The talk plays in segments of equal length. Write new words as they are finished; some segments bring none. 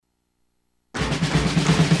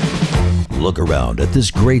look around at this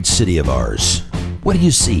great city of ours, what do you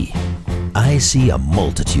see? I see a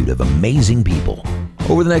multitude of amazing people.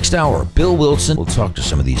 Over the next hour, Bill Wilson will talk to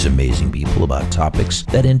some of these amazing people about topics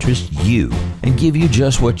that interest you and give you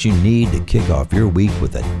just what you need to kick off your week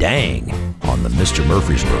with a dang on the Mr.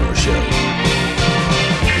 Murfreesboro Show.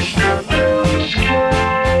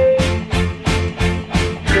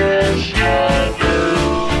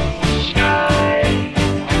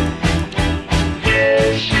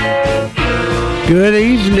 Good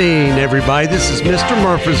evening, everybody. This is Mr.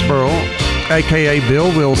 Murfreesboro, a.k.a. Bill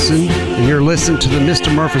Wilson, and you're listening to the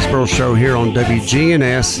Mr. Murfreesboro Show here on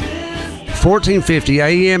WGNS, 1450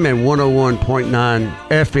 AM and 101.9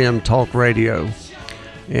 FM Talk Radio.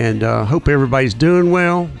 And hope everybody's doing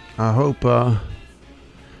well. I hope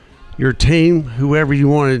your team, whoever you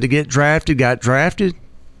wanted to get drafted, got drafted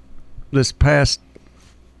this past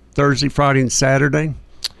Thursday, Friday, and Saturday.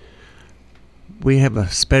 We have a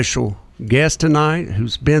special guest tonight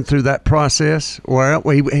who's been through that process. Well,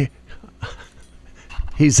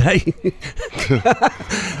 he's a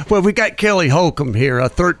well, we got Kelly Holcomb here,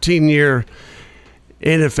 a 13-year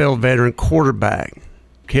NFL veteran quarterback.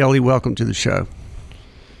 Kelly, welcome to the show.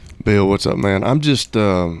 Bill, what's up, man? I'm just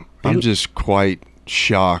quite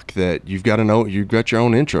shocked that you've got your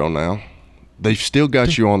own intro now. They've still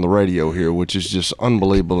got you on the radio here, which is just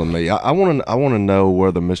unbelievable to me. I want to know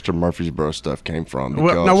where the Mr. Murfreesboro stuff came from.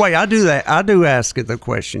 Well, no, wait, I do that. I do ask the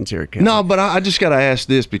questions here, Kelly. No, but I just got to ask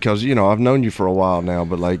this because, I've known you for a while now,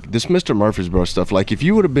 but like this Mr. Murfreesboro stuff, like if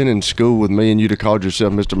you would have been in school with me and you'd have called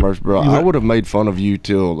yourself Mr. Murfreesboro, I would have made fun of you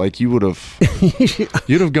till like you would have,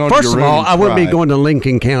 you'd have gone First to your of room all, and I wouldn't be cried. going to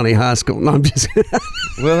Lincoln County High School. No, I'm just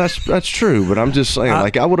Well, that's true, but I'm just saying,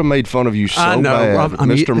 like I would have made fun of you so I know. bad,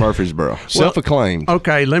 Mr. Murfreesboro, self-acclaimed.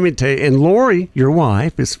 Okay, let me tell you. And Lori, your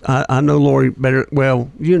wife, I know Lori better.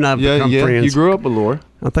 Well, you and I have become friends. You grew up with Lori.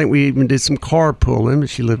 I think we even did some carpooling.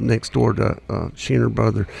 She lived next door to, she and her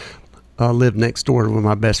brother lived next door to one of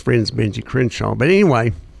my best friends, Benji Crenshaw. But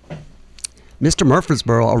anyway, Mr.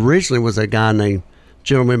 Murfreesboro originally was a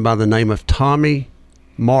gentleman by the name of Tommy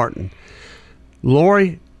Martin.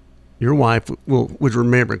 Lori, your wife, would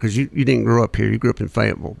remember because you didn't grow up here. You grew up in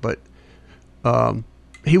Fayetteville. But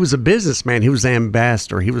he was a businessman. He was the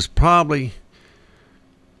ambassador. He was probably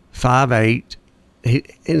 5'8".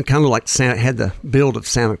 And kind of like had the build of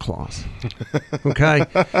Santa Claus. Okay?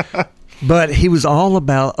 But he was all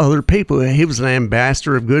about other people. He was an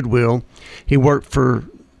ambassador of goodwill. He worked for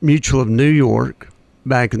Mutual of New York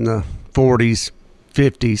back in the 40s,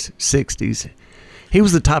 50s, 60s. He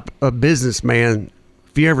was the type of businessman,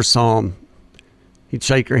 if you ever saw him, he'd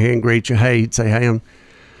shake your hand, greet you. Hey, he'd say, hey, I'm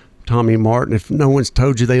Tommy Martin. If no one's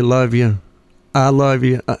told you they love you, I love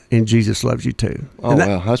you, and Jesus loves you too. Oh,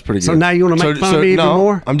 well, that's pretty good. So now you want to make fun of me even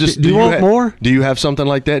more? I'm just. Do you want more? Do you have something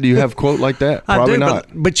like that? Do you have a quote like that? Probably I do, not.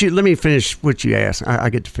 But let me finish what you asked. I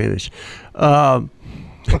get to finish.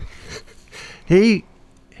 He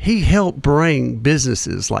helped bring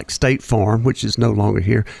businesses like State Farm, which is no longer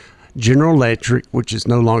here, General Electric, which is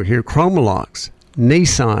no longer here, Chromalox,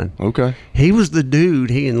 Nissan. Okay. He was the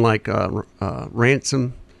dude. He and like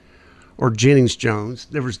Ransom or Jennings Jones.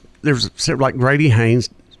 There was like Grady Haynes,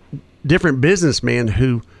 different businessmen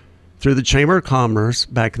who, through the Chamber of Commerce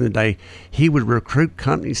back in the day, he would recruit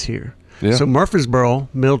companies here. Yeah. So Murfreesboro,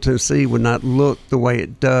 Middle Tennessee would not look the way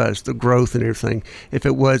it does, the growth and everything, if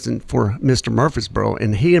it wasn't for Mr. Murfreesboro.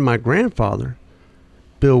 And he and my grandfather,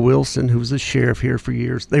 Bill Wilson, who was the sheriff here for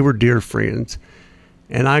years, they were dear friends.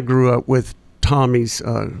 And I grew up with Tommy's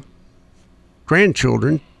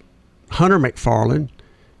grandchildren, Hunter McFarland,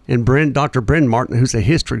 and Dr. Bren Martin, who's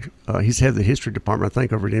he's head of the history department, I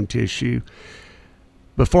think, over at MTSU.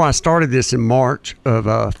 Before I started this in March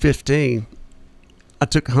of 15, I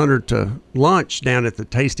took Hunter to lunch down at the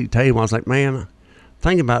Tasty Table. I was like, man, I'm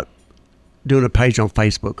thinking about doing a page on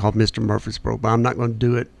Facebook called Mr. Murfreesboro, but I'm not going to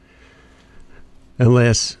do it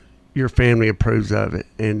unless your family approves of it.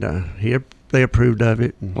 And they approved of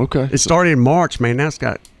it. And okay. It started in March, man. Now it's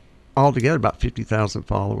got altogether about 50,000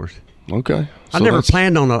 followers. Okay. I never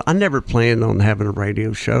planned on having a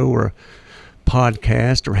radio show or a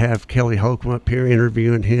podcast or have Kelly Holcomb up here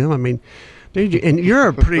interviewing him. I mean, dude, and you're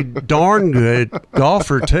a pretty darn good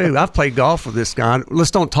golfer too. I've played golf with this guy.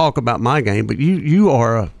 Let's don't talk about my game, but you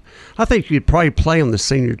are I think you'd probably play on the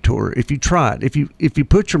senior tour if you tried. If you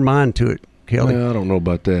put your mind to it, Kelly. Yeah, I don't know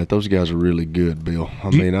about that. Those guys are really good, Bill.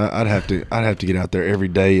 I'd have to get out there every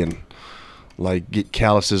day and like get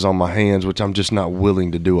calluses on my hands, which I'm just not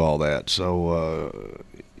willing to do all that. So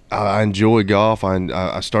I enjoy golf.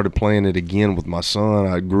 I started playing it again with my son.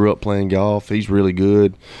 I grew up playing golf. He's really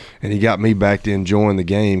good, and he got me back to enjoying the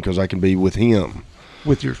game because I can be with him.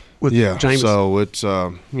 with Jameson. So it's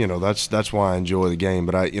that's why I enjoy the game.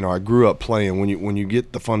 But I grew up playing. When you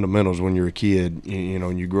get the fundamentals when you're a kid,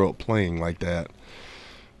 and you grow up playing like that,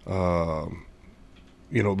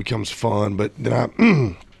 it becomes fun. But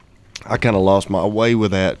then I kind of lost my way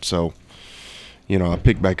with that. So I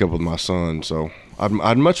picked back up with my son. So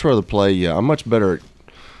I'd much rather play. Yeah, I'm much better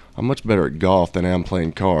at golf than I am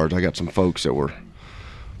playing cards. I got some folks that were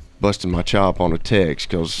busting my chop on a text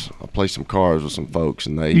because I played some cards with some folks,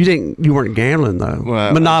 and you weren't gambling though.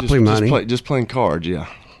 Well, Monopoly money. Just playing cards, yeah.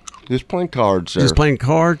 Just playing cards, sir. Just playing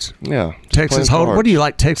cards. Yeah. Texas Hold'em. What do you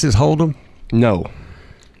like? Texas Hold'em? No.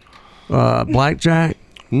 Blackjack.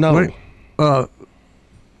 No.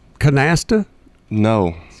 Canasta.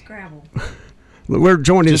 Scrabble. We're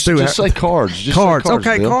joining just say cards. Just cards. Say cards.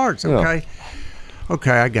 Okay, Bill. cards. Yeah. Okay.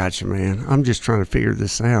 Okay, I got you, man. I'm just trying to figure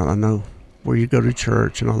this out. I know where you go to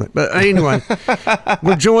church and all that. But anyway,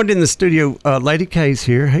 we're joined in the studio. Lady K's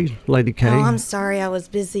here. Hey, Lady K. Oh, I'm sorry. I was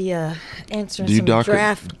busy answering Do you some Do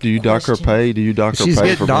draft you dock her questions. pay? Do you dock her She's pay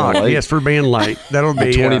getting for docked. being late? Yes, for being late. That'll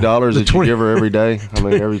be $20 the that you give her every day. I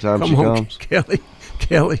mean, every time she Come on, comes.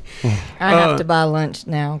 Kelly. I have to buy lunch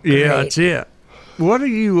now. Yeah, Great. that's it. What are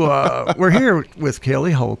you? We're here with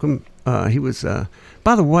Kelly Holcomb. He was.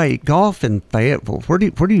 By the way, golf in Fayetteville. Where do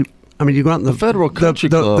you? I mean, you go out in the Federal Country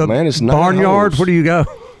Club, man. It's 9 barnyard. holes. Where do you go?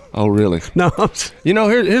 Oh, really? No.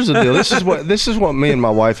 Here's the deal. This is what me and my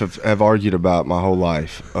wife have argued about my whole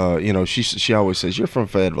life. She always says, "You're from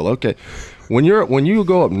Fayetteville." Okay. When you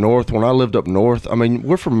go up north, when I lived up north, I mean,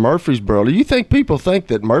 we're from Murfreesboro. Do you think people think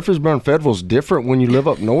that Murfreesboro and Fayetteville is different when you live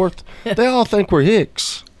up north? They all think we're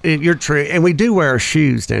Hicks. You're true, and we do wear our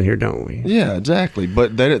shoes down here, don't we? Yeah, exactly.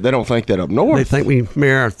 But they don't think that up north. They think we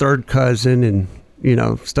marry our third cousin and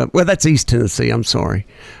stuff. Well, that's East Tennessee. I'm sorry.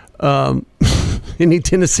 Any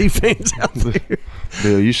Tennessee fans out there?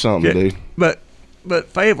 Bill, you something, dude. But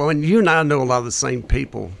Fayetteville, and you and I know a lot of the same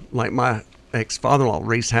people. Like my ex-father-in-law,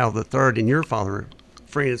 Reese Howell III, and your father,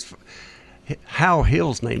 friends. Howell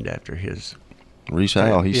Hill's named after his. Reese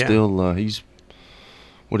Howell. He's still he's.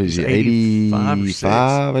 What is he?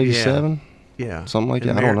 85, 87? Yeah, something like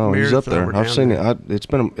that. I don't know. He's up there. I've seen it. It's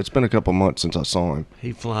been a couple months since I saw him.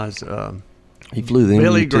 He flies. He flew the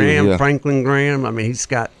Billy MU too, Graham, yeah. Franklin Graham. I mean, he's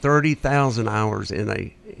got 30,000 hours in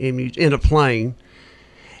a plane,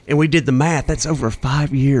 and we did the math. That's over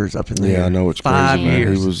 5 years up in there. Yeah, I know it's 5 crazy, man.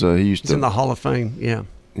 years. He used He's to in the Hall of Fame. Yeah.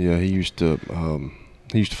 Yeah, he used to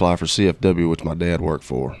fly for CFW, which my dad worked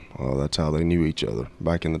for. That's how they knew each other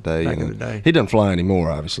back in the day. Back in the day. He doesn't fly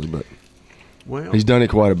anymore, obviously, but Well, he's done it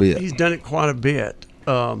quite a bit. He's done it quite a bit.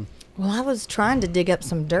 Well, I was trying to dig up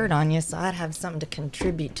some dirt on you, so I'd have something to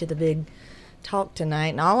contribute to the big talk tonight.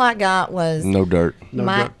 And all I got was No dirt.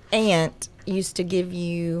 my aunt used to give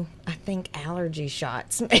you, I think, allergy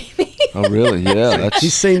shots, maybe. Oh, really? Yeah.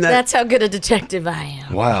 He's seen that. That's how good a detective I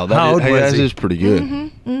am. Wow. How old was that he? is pretty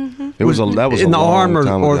good. That was in a the long arm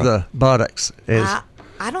time or ago. the buttocks.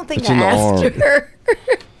 I don't think It's I in the asked arm. her.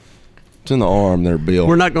 It's in the arm there, Bill.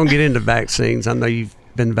 We're not going to get into vaccines. I know you've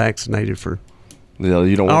been vaccinated for. Yeah,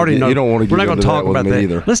 you don't I want already to know. you don't want to We're get not going into to talk that with about me that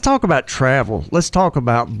either. Let's talk about travel. Let's talk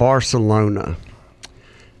about Barcelona.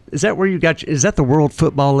 Is that where you got? Is that the World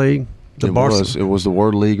Football League? It was the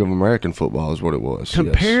World League of American Football is what it was.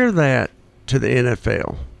 Compare that to the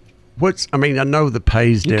NFL. I mean, I know the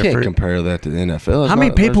pay's You different. can't compare that to the NFL. How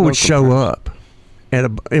many people would show up?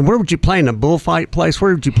 And where would you play, in a bullfight place?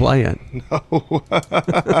 Where would you play at?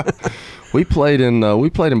 We played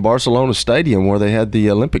in Barcelona Stadium where they had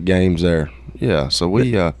the Olympic Games there. Yeah, so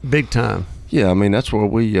we big time. Yeah, I mean that's where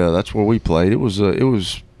we played. It was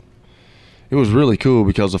really cool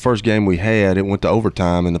because the first game we had, it went to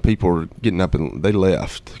overtime and the people were getting up and they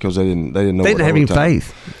left because they didn't know. They didn't have any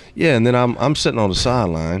faith. Yeah, and then I'm sitting on the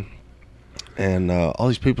sideline, and all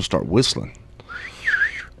these people start whistling,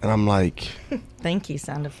 and I'm like, Thank you,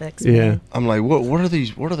 sound effects. Yeah. Man. I'm like, what are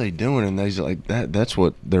these? What are they doing? And they's like, that's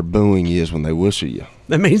what their booing is when they whistle you.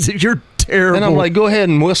 That means that you're terrible. And I'm like, go ahead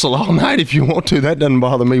and whistle all night if you want to. That doesn't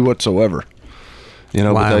bother me whatsoever.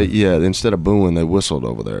 Wow. But instead of booing, they whistled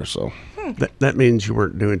over there. So that means you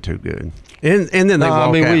weren't doing too good. And then they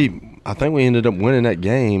walk out. I think we ended up winning that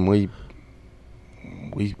game. We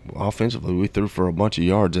offensively we threw for a bunch of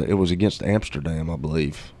yards. It was against Amsterdam, I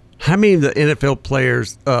believe. How many of the NFL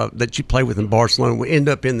players that you play with in Barcelona will end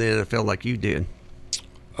up in the NFL like you did?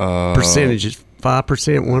 Percentages, 5%,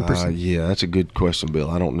 1%. Yeah, that's a good question,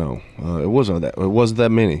 Bill. I don't know. It wasn't that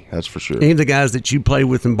many. That's for sure. Any of the guys that you play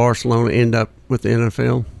with in Barcelona end up with the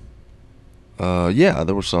NFL? Yeah,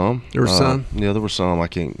 there were some. There were some? Yeah, there were some. I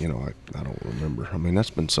can't. I don't remember. I mean,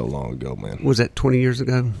 that's been so long ago, man. Was that 20 years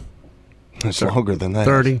ago? It's longer than that.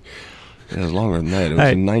 30? It was longer than that. It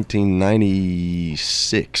was in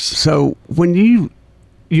 1996. So when you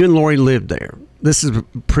and Lori lived there, this is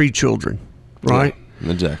pre-children, right?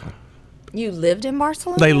 Yeah, exactly. You lived in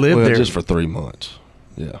Barcelona? They lived there just for 3 months.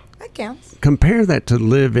 Yeah. That counts. Compare that to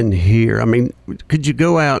living here. I mean, could you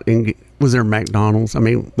go out and was there McDonald's? I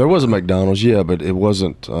mean, there was a McDonald's, yeah, but it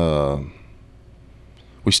wasn't.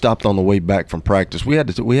 We stopped on the way back from practice. We had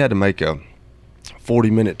to make a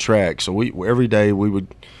 40-minute track. So every day we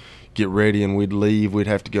would get ready and we'd leave. We'd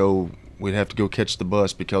have to go catch the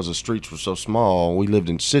bus because the streets were so small. We lived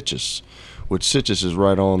in Sitges, which Sitges is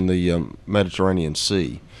right on the Mediterranean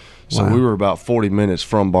Sea. So wow. We were about 40 minutes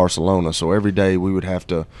from Barcelona. So every day we would have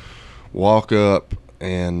to walk up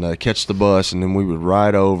and catch the bus, and then we would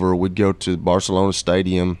ride over. We'd go to Barcelona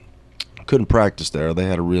Stadium. Couldn't practice there. They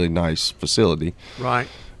had a really nice facility. Right.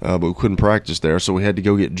 But we couldn't practice there, so we had to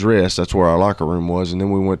go get dressed. That's where our locker room was. And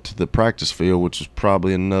then we went to the practice field, which was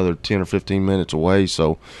probably another 10 or 15 minutes away.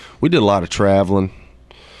 So we did a lot of traveling,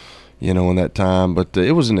 in that time. But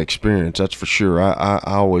it was an experience, that's for sure. I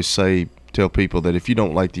always tell people that if you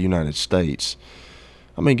don't like the United States,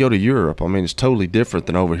 go to Europe. It's totally different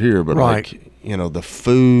than over here. But, right. The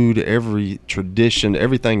food, every tradition,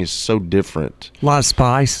 everything is so different. A lot of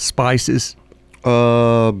spices.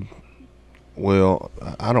 Well,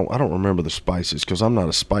 I don't remember the spices because I'm not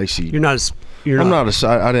a spicy. I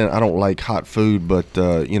don't like hot food, but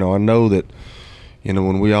I know that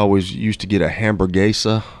when we always used to get a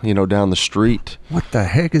hamburguesa, down the street. What the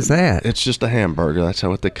heck is that? It's just a hamburger. That's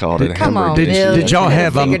what they called it. Come on, did y'all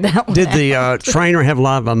have did the trainer have a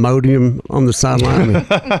lot of Imodium on the sideline?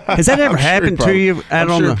 Has that ever happened to you? I'm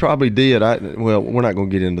sure it probably did. We're not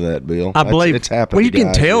going to get into that, Bill. I believe it's happened. Well, you to can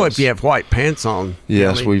guys, tell yes. if you have white pants on.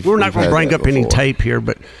 Yes, we're not going to bring up any tape here,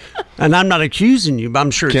 but and I'm not accusing you, but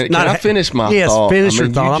I'm sure it's not. Can I finish my yes, thought? Finish your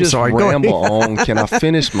thought. I'm sorry. Ramble on. Can I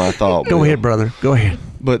finish my thought? Go ahead, brother. Go ahead.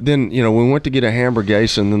 But then, we went to get a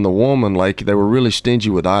hamburguesa, and then the woman, they were really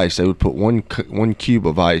stingy with ice. They would put one cube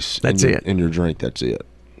of ice in your drink. That's it.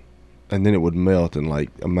 And then it would melt in,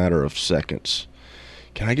 a matter of seconds.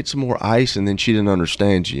 Can I get some more ice? And then she didn't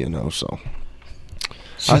understand you, so.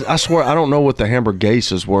 I swear, I don't know what the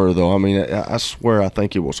hamburguesas were, though. I swear I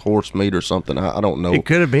think it was horse meat or something. I don't know. It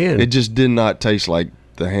could have been. It just did not taste like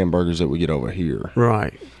the hamburgers that we get over here.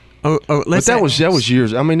 Right. But that was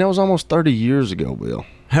years. That was almost 30 years ago, Bill.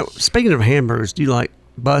 Speaking of hamburgers, do you like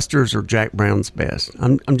Buster's or Jack Brown's best?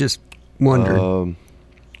 I'm just wondering.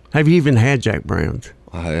 Have you even had Jack Brown's?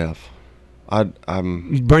 I have.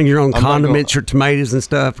 You bring your own condiments, your tomatoes and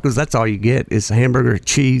stuff, because that's all you get is hamburger,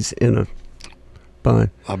 cheese, in a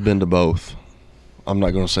bun. I've been to both. I'm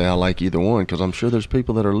not going to say I like either one because I'm sure there's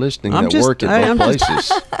people that are listening that work at both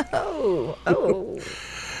places. Oh.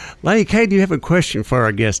 Lady K, do you have a question for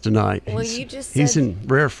our guest tonight? Well, you just he's in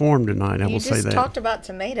rare form tonight. I will say that. You just talked about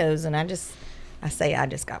tomatoes, and I just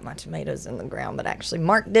got my tomatoes in the ground, but actually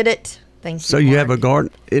Mark did it. Thank you. So you have a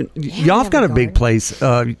garden. Y'all have got a big place.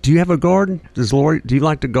 Do you have a garden? Does Lori? Do you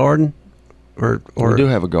like to garden? Or we do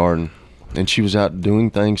have a garden, and she was out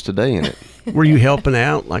doing things today in it. Were you helping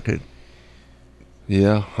out like a?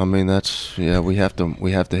 Yeah, we have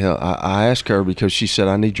to help. I asked her because she said,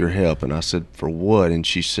 I need your help. And I said, for what? And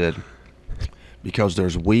she said, because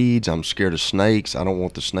there's weeds. I'm scared of snakes. I don't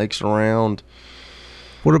want the snakes around.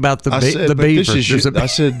 What about the beaver? I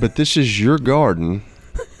said, but this is your garden.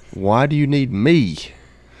 Why do you need me?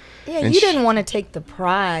 Yeah, and you didn't want to take the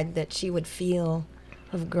pride that she would feel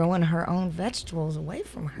of growing her own vegetables away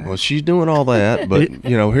from her. Well, she's doing all that, but,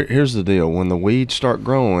 here's the deal. When the weeds start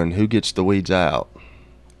growing, who gets the weeds out?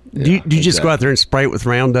 Yeah, do you just go out there and spray it with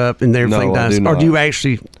Roundup and everything dies? Or do you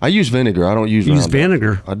actually? I use vinegar. I don't use Roundup. Use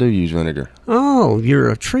vinegar? I do use vinegar. Oh, you're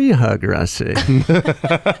a tree hugger, I see.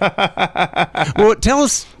 Well, tell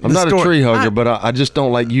us. I'm not a tree hugger, but I just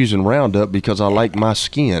don't like using Roundup because I like my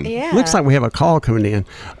skin. Yeah. Looks like we have a call coming in.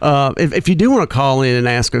 If you do want to call in and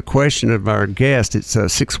ask a question of our guest, it's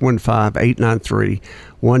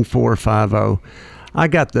 615-893-1450. I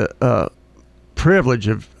got the privilege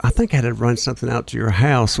of, I think I had to run something out to your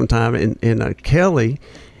house one time, and Kelly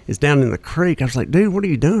is down in the creek. I was like, dude, what are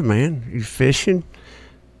you doing, man? Are you fishing?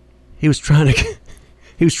 He was trying to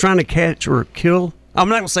catch or kill. I'm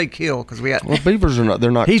not gonna say kill because we got. Well, beavers are they're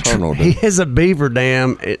nocturnal. He has a beaver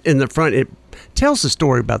dam in the front. It tells the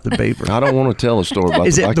story about the beaver. I don't want to tell a story about.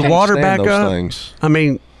 Is it the water back up? Things.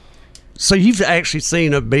 So you've actually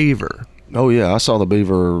seen a beaver. Oh yeah, I saw the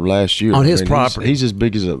beaver last year on his property. He's as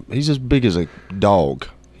big as a dog.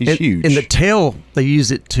 He's huge. And the tail, they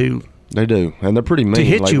use it to. They do, and they're pretty mean. To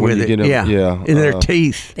hit you with it. Yeah. In their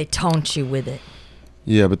teeth. They taunt you with it.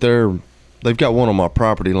 Yeah, but they're They've got one on my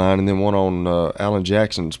property line, and then one on Alan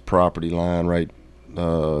Jackson's property line, right?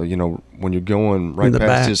 When you're going right past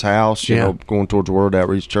back. his house, you know, going towards World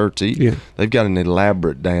Outreach Church, they've got an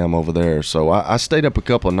elaborate dam over there. So I stayed up a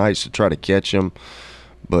couple of nights to try to catch them.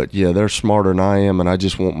 But, yeah, they're smarter than I am, and I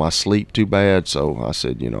just want my sleep too bad. So I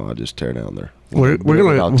said, I'll just tear down there. When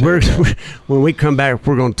we come back,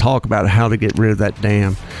 we're going to talk about how to get rid of that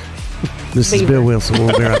dam. This is Bill Wilson.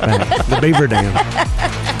 We'll be right back. The Beaver Dam.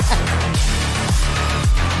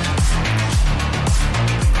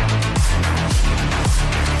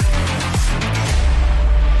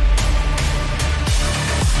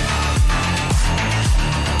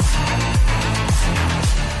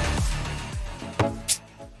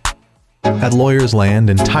 At Lawyers Land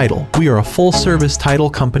and Title, we are a full-service title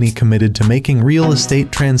company committed to making real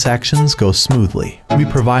estate transactions go smoothly. We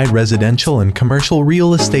provide residential and commercial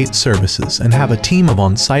real estate services and have a team of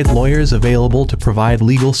on-site lawyers available to provide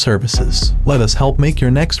legal services. Let us help make your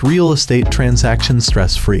next real estate transaction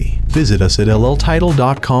stress-free. Visit us at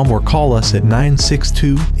lltitle.com or call us at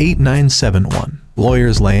 962-8971.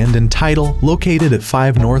 Lawyers Land and Title, located at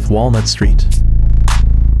 5 North Walnut Street.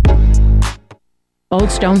 Old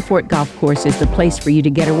Stone Fort Golf Course is the place for you to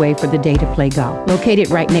get away for the day to play golf. Located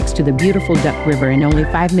right next to the beautiful Duck River and only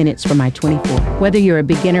 5 minutes from I-24. Whether you're a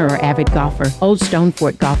beginner or avid golfer, Old Stone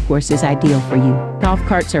Fort Golf Course is ideal for you. Golf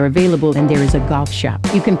carts are available and there is a golf shop.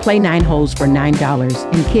 You can play 9 holes for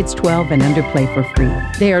 $9 and kids 12 and under play for free.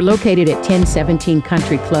 They are located at 1017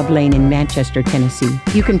 Country Club Lane in Manchester, Tennessee.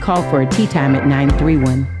 You can call for a tee time at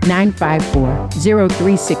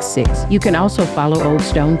 931-954-0366. You can also follow Old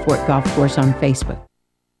Stone Fort Golf Course on Facebook.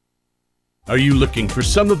 Are you looking for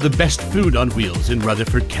some of the best food on wheels in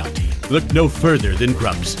Rutherford County? Look no further than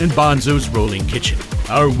Grumps and Bonzo's Rolling Kitchen.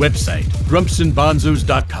 Our website,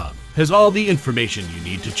 grumpsandbonzos.com, has all the information you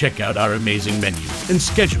need to check out our amazing menu and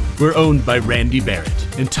schedule. We're owned by Randy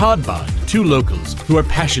Barrett and Todd Bond, 2 locals who are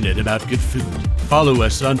passionate about good food. Follow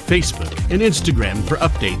us on Facebook and Instagram for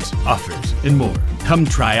updates, offers, and more. Come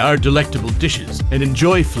try our delectable dishes and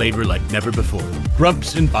enjoy flavor like never before.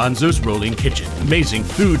 Grumps and Bonzo's Rolling Kitchen. Amazing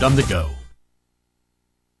food on the go.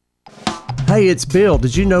 Hey, it's Bill.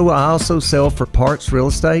 Did you know I also sell for Parts Real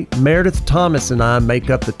Estate? Meredith Thomas and I make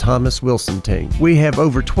up the Thomas Wilson team. We have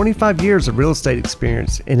over 25 years of real estate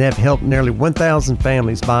experience and have helped nearly 1,000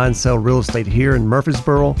 families buy and sell real estate here in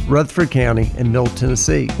Murfreesboro, Rutherford County, and Middle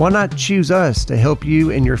Tennessee. Why not choose us to help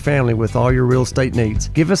you and your family with all your real estate needs?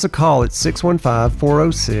 Give us a call at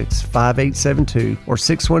 615-406-5872 or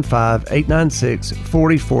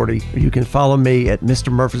 615-896-4040, or you can follow me at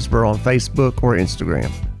Mr. Murfreesboro on Facebook or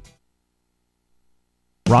Instagram.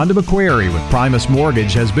 Rhonda McQuarrie with Primus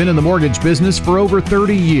Mortgage has been in the mortgage business for over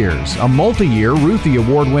 30 years, a multi-year Ruthie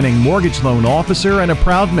Award-winning mortgage loan officer and a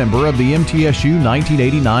proud member of the MTSU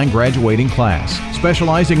 1989 graduating class,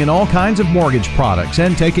 specializing in all kinds of mortgage products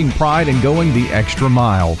and taking pride in going the extra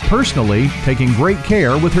mile, personally taking great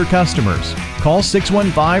care with her customers. Call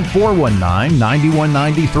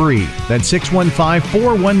 615-419-9193. That's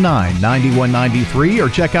 615-419-9193, or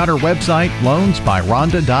check out our website,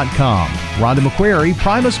 loansbyrhonda.com. Rhonda McQuarrie,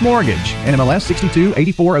 Primus Mortgage, NMLS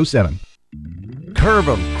 628407. Curve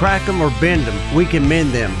them, crack them, or bend them, we can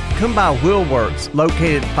mend them. Come by Wheelworks,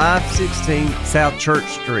 located 516 South Church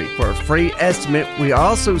Street. For a free estimate, we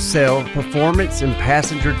also sell performance and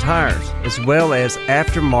passenger tires, as well as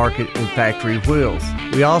aftermarket and factory wheels.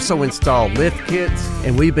 We also install lift kits,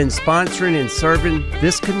 and we've been sponsoring and serving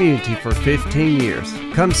this community for 15 years.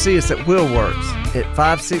 Come see us at Wheelworks at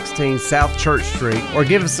 516 South Church Street, or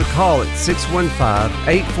give us a call at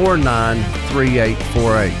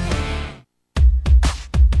 615-849-3848.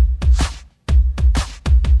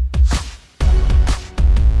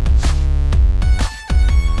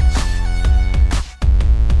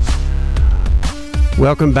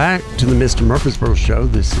 Welcome back to the Mr. Murfreesboro Show.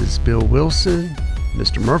 This is Bill Wilson,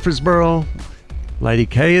 Mr. Murfreesboro. Lady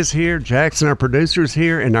K is here. Jackson, our producer, is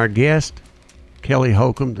here. And our guest, Kelly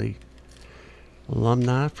Holcomb, the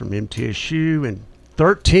alumni from MTSU and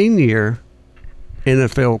 13-year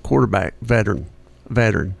NFL quarterback veteran.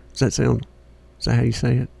 Does that sound? Is that how you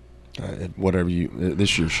say it? This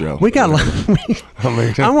is your show. We got.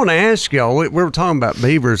 I want to ask y'all. We were talking about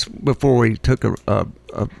beavers before we took a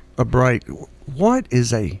break. What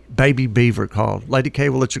is a baby beaver called? Lady K,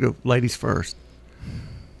 we'll let you go. Ladies first.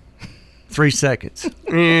 3 seconds.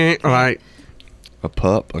 All right. A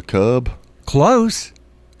pup, a cub. Close.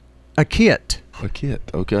 A kit. A kit.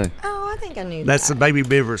 Okay. Oh, I think I knew That's that. the baby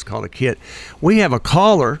beaver is called a kit. We have a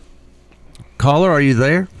caller. Caller, are you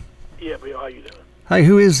there? Yeah, Bill, how you doing? Hey,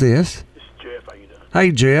 who is this? This is Jeff. How you doing?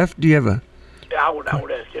 Hey, Jeff. Do you have a? I would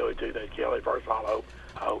ask Kelly too. That Kelly, first of all,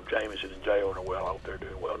 I hope Jameson and Jalen are well. I hope they're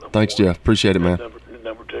doing well. Thanks, Jeff. Appreciate it, man.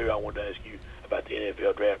 Number two, I wanted to ask you about the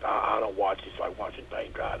NFL draft. I don't watch it. It's like watching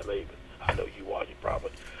paint dry to me, but I know you watch it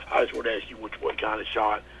probably. I just want to ask you what kind of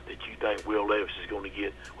shot that you think Will Levis is going to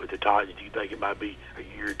get with the Titans. Do you think it might be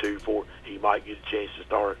a year or two before he might get a chance to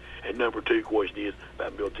start? And number two question is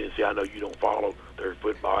about Middle Tennessee. I know you don't follow their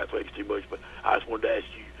football athletics too much, but I just wanted to ask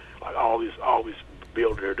you, like all this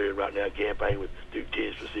building they're doing right now, campaign with Duke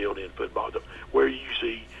tennis facility and football stuff. Where do you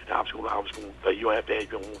see? I was going to say you don't have to ask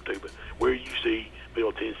if you don't want to, but where do you see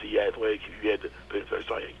Middle Tennessee athletics if you had to put it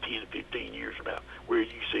like 10 to 15 years from now? Where do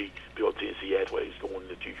you see Middle Tennessee athletics going in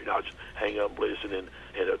the future? Not just hang up and listen and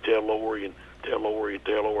tell Lori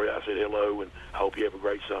I said hello, and I hope you have a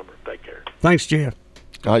great summer. Take care. Thanks, Jeff.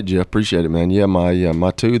 All right, Jeff. Appreciate it, man. Yeah,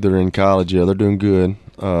 my two that are in college, yeah, they're doing good.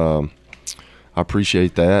 I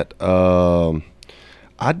appreciate that.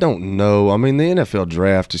 I don't know. I mean, the NFL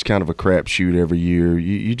draft is kind of a crapshoot every year.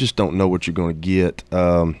 You just don't know what you're going to get.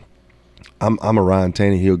 I'm a Ryan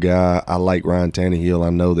Tannehill guy. I like Ryan Tannehill.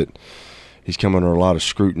 I know that he's come under a lot of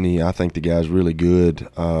scrutiny. I think the guy's really good.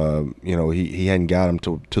 He hadn't got him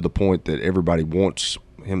to the point that everybody wants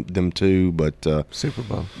them to, but Super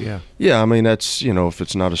Bowl, yeah. Yeah, I mean, that's, if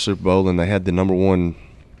it's not a Super Bowl, then they had the number one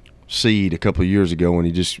seed a couple of years ago, and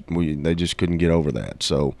they just couldn't get over that.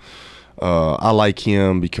 So I like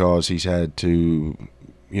him because he's had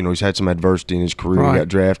some adversity in his career. Right. He got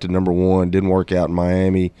drafted number one, didn't work out in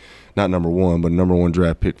Miami. Not number one, but number one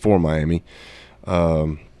draft pick for Miami.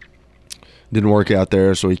 Didn't work out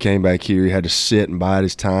there, so he came back here. He had to sit and bide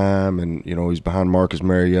his time, and he's behind Marcus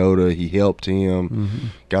Mariota. He helped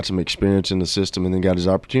him, got some experience in the system, and then got his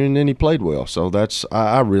opportunity, and then he played well. So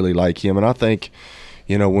I really like him, and I think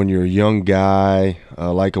when you're a young guy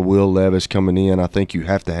like a Will Levis coming in, I think you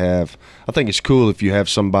have to have – I think it's cool if you have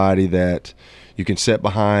somebody that you can sit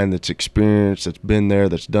behind that's experienced, that's been there,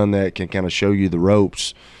 that's done that, can kind of show you the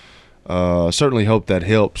ropes. Certainly hope that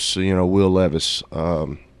helps, Will Levis.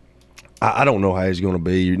 I don't know how he's going to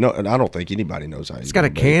be. I don't think anybody knows how he's going to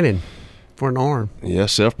be. He's got a cannon for an arm. Yeah,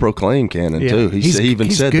 self-proclaimed cannon, too. He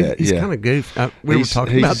even said good. that. He's kind of goofy. We were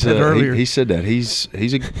talking about that earlier. He said that. He's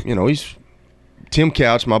Tim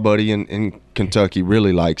Couch, my buddy in Kentucky,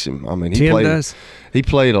 really likes him. I mean, Tim does. He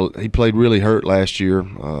played really hurt last year.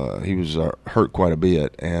 He was hurt quite a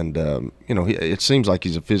bit, and it seems like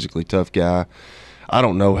he's a physically tough guy. I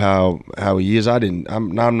don't know how he is.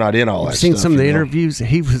 I'm not in all that. I've seen stuff, some of the interviews.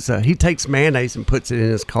 He takes mayonnaise and puts it in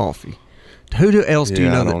his coffee. Who else do you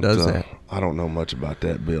know that does that? I don't know much about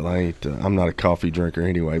that, Bill. I'm not a coffee drinker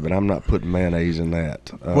anyway, but I'm not putting mayonnaise in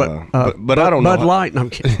that. But I don't know. Bud Light. No, I'm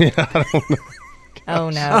kidding. Yeah, I don't know.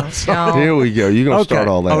 Oh no! No. Here we go. You're gonna start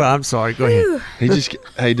all that. Oh, I'm sorry. Go ahead.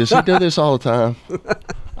 Does he do this all the time?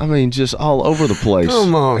 I mean, just all over the place.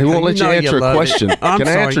 Come on. He won't let you answer a question. Can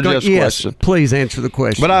I answer Jeff's question? Please answer the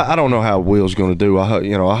question. But I don't know how Will's going to do.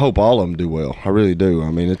 I hope all of them do well. I really do.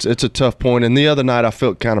 I mean, it's a tough point. And the other night I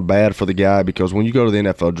felt kind of bad for the guy because when you go to the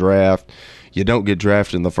NFL draft, you don't get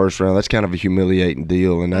drafted in the first round. That's kind of a humiliating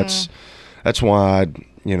deal, and that's why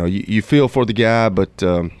you feel for the guy, but.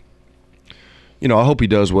 I hope he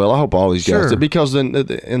does well. I hope all these guys do, because in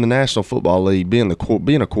the National Football League, being a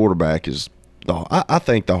quarterback is I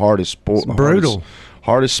think the hardest sport. It's brutal.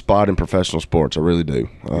 Hardest spot in professional sports. I really do.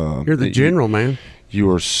 You're the general, man. You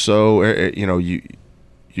are so you're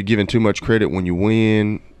giving too much credit when you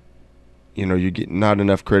win. You get not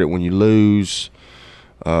enough credit when you lose.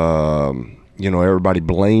 Everybody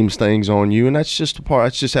blames things on you, and that's just a part.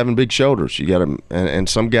 That's just having big shoulders. You got to, and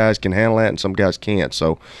some guys can handle that, and some guys can't.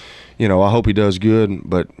 So. I hope he does good,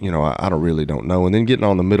 but, I really don't know. And then getting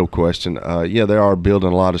on the middle question, they are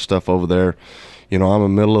building a lot of stuff over there. I'm a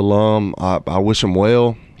middle alum. I wish them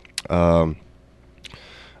well. I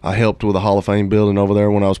helped with the Hall of Fame building over there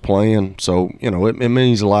when I was playing. So, it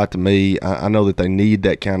means a lot to me. I know that they need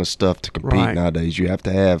that kind of stuff to compete nowadays. You have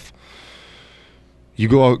to have – you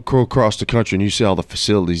go across the country and you see all the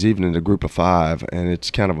facilities, even in the group of five, and it's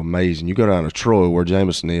kind of amazing. You go down to Troy, where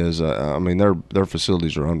Jameson is. Their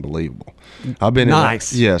facilities are unbelievable. I've been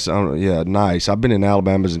nice. Nice. I've been in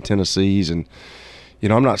Alabamas and Tennessees, and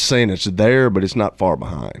I'm not saying it's there, but it's not far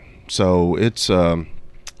behind. So it's and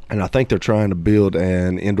I think they're trying to build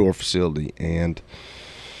an indoor facility, and.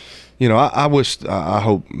 I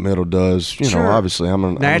hope Middle does. Sure. Obviously, I'm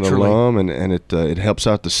an alum, and it helps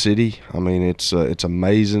out the city. I mean, it's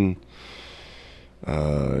amazing.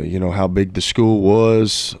 How big the school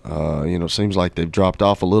was. It seems like they've dropped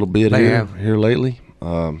off a little bit here lately.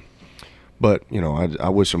 But I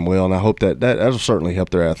wish them well, and I hope that'll certainly help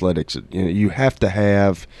their athletics. You have to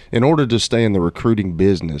have, in order to stay in the recruiting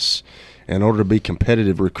business, in order to be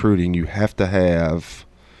competitive recruiting, you have to have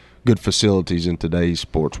good facilities in today's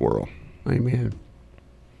sports world. Amen.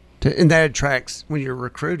 And that attracts when you're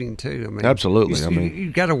recruiting too. I mean, absolutely.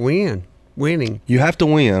 You got to win. Winning. You have to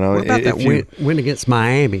win. What about that win against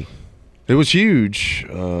Miami? It was huge.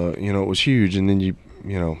 It was huge. And then you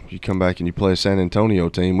come back and you play a San Antonio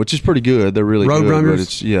team, which is pretty good. They're really Road good.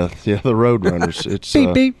 Runners. But it's the Road Runners. It's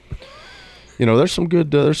beep beep. There's some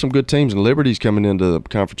good teams, and Liberty's coming into the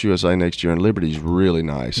Conference USA next year, and Liberty's really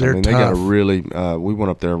nice. They're they got a tough. really. We went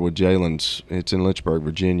up there with Jalen's. It's in Lynchburg,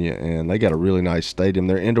 Virginia, and they got a really nice stadium.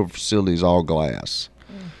 Their indoor facility is all glass.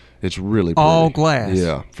 It's really pretty. All glass.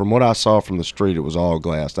 Yeah, from what I saw from the street, it was all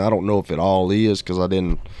glass. Now, I don't know if it all is because I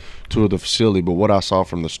didn't tour the facility, but what I saw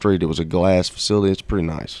from the street, it was a glass facility. It's pretty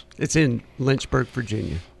nice. It's in Lynchburg,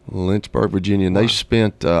 Virginia. Lynchburg, Virginia. And they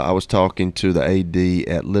spent, I was talking to the AD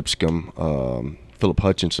at Lipscomb, Philip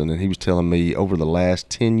Hutchinson, and he was telling me over the last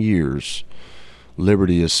 10 years,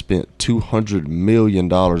 Liberty has spent $200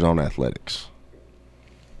 million on athletics.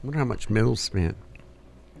 I wonder how much Middle spent.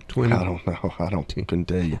 20. I don't know. Couldn't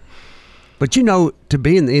tell you. But to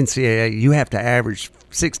be in the NCAA, you have to average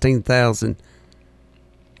 16,000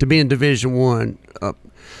 to be in Division I.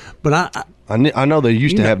 But I know they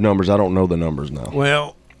used to have numbers. I don't know the numbers now.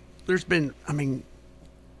 Well, there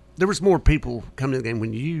was more people coming to the game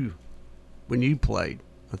when you played,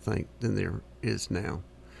 I think, than there is now.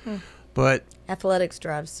 But athletics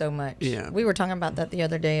drives so much. Yeah. We were talking about that the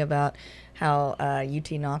other day about how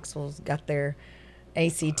UT Knoxville's got their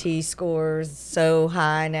ACT scores so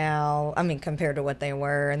high now. I mean, compared to what they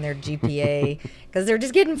were, and their GPA, because they're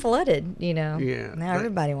just getting flooded. Yeah. Now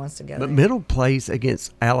everybody wants to go. But there. Middle plays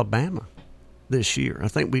against Alabama this year. I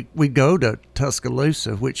think we go to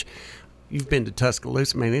Tuscaloosa, which you've been to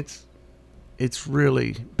Tuscaloosa. I mean, it's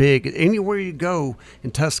really big. Anywhere you go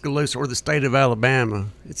in Tuscaloosa or the state of Alabama,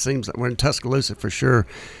 it seems like we're in Tuscaloosa for sure.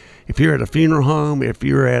 If you're at a funeral home, if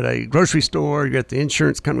you're at a grocery store, you're at the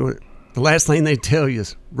insurance company, the last thing they tell you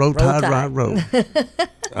is roll tide, ride roll.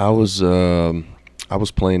 I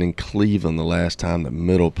was playing in Cleveland the last time that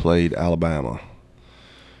Middle played Alabama.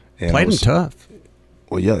 And played them tough.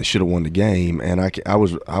 Well, yeah, they should have won the game. And I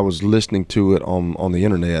was listening to it on the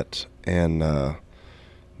internet, and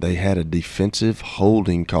they had a defensive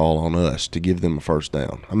holding call on us to give them a first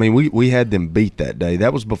down. I mean, we had them beat that day.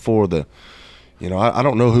 That was before the, I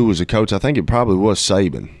don't know who was the coach. I think it probably was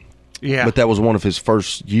Saban. Yeah. But that was one of his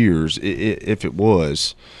first years, if it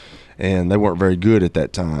was. And they weren't very good at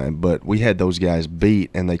that time. But we had those guys beat,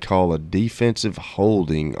 and they call a defensive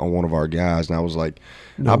holding on one of our guys. And I was like,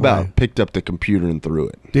 I about picked up the computer and threw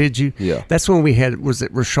it. Did you? Yeah. That's when we had, was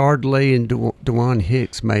it Rashard Lee and DeJuan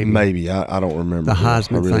Hicks maybe? Maybe. I don't remember. The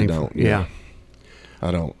Heisman I really thing. don't. Yeah. I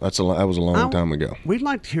don't. That was a long time ago. We'd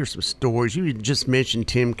like to hear some stories. You just mentioned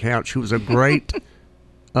Tim Couch, who was a great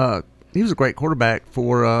he was a great quarterback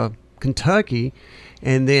for Kentucky,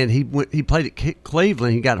 and then he played at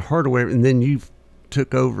Cleveland. He got hurt or whatever, and then you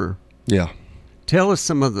took over. Yeah. Tell us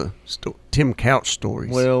some of the Tim Couch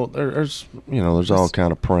stories. Well, there's all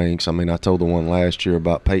kind of pranks. I mean, I told the one last year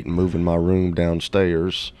about Peyton moving my room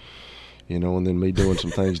downstairs, and then me doing some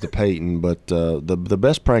things to Peyton. But the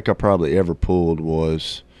best prank I probably ever pulled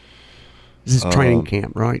was this is training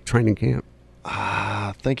camp, right? Training camp.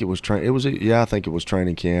 I think it was I think it was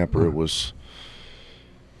training camp, or it was.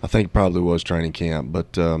 I think it probably was training camp,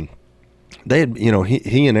 but they had,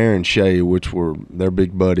 he and Aaron Shea, which they're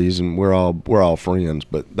big buddies, and we're all friends,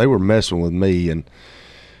 but they were messing with me, and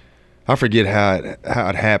I forget how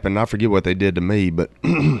it happened. I forget what they did to me, but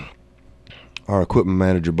our equipment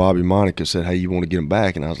manager Bobby Monica said, "Hey, you want to get them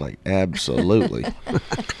back?" And I was like, "Absolutely."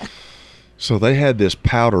 So they had this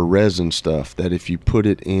powder resin stuff that if you put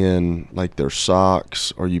it in like their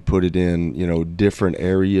socks, or you put it in, different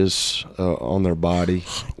areas on their body,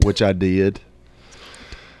 which I did.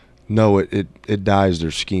 No, it dyes their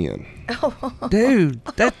skin. Dude,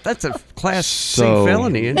 that's a Class C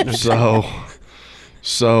felony, isn't it?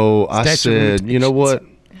 So I said, you know what?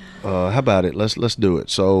 How about it? Let's do it.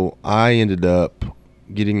 So I ended up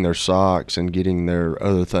getting their socks and getting their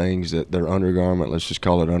other things, that their undergarment, let's just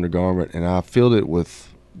call it undergarment, and I filled it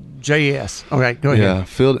with JS. All right, go ahead. Yeah,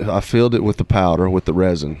 I filled it with the powder, with the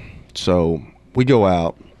resin. So we go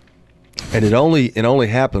out, and it only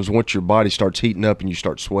happens once your body starts heating up and you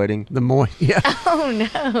start sweating. Yeah. Oh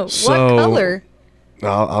no! So, what color?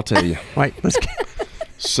 I'll tell you. Wait, let's get.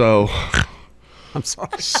 So. I'm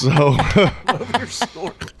sorry.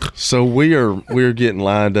 So we're getting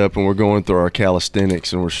lined up, and we're going through our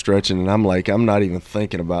calisthenics, and we're stretching, and I'm not even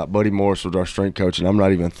thinking about. Buddy Morris was our strength coach, and I'm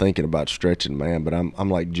not even thinking about stretching, man. But I'm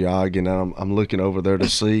like jogging, and I'm looking over there to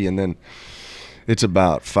see, and then it's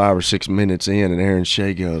about 5 or 6 minutes in, and Aaron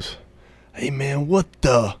Shea goes, hey, man, what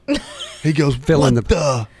the? He goes, Fill in what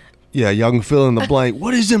the? Yeah, y'all can fill in the blank.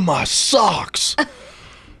 What is in my socks?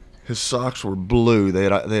 His socks were blue. They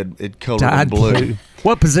had it colored in blue.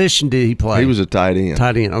 What position did he play? He was a tight end.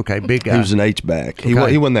 Tight end. Okay, big guy. He was an H-back. Okay.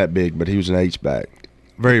 He wasn't that big, but he was an H-back.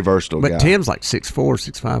 Very versatile guy. But Tim's like 6'4",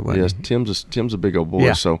 6'5", wasn't Yes, he? Tim's a big old boy.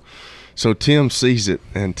 Yeah. So Tim sees it,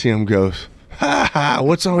 and Tim goes, ha, ha,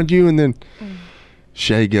 what's on you? And then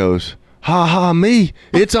Shay goes, ha, ha, me.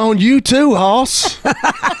 It's on you too, Hoss.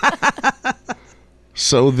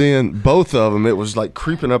 So then both of them, it was like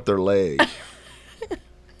creeping up their leg.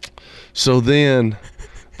 So then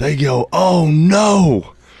they go, oh,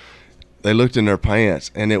 no. They looked in their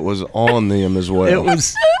pants, and it was on them as well.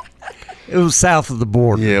 It was south of the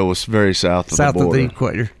border. Yeah, it was very south of the border. South of the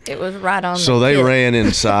equator. It was right on. So they ran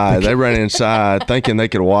inside. They ran inside thinking they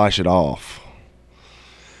could wash it off.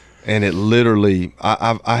 And it literally,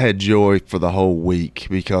 I had joy for the whole week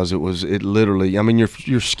because it literally, I mean, your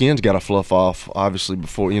skin's got to fluff off, obviously,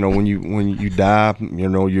 before, when you die,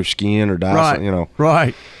 your skin or die, Right,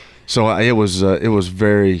 right. So it was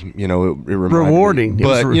very, it rewarding.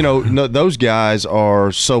 But, those guys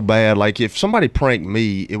are so bad. Like if somebody pranked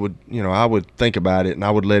me, it would, I would think about it and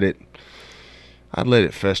I'd let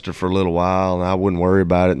it fester for a little while and I wouldn't worry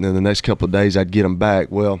about it. And then the next couple of days I'd get them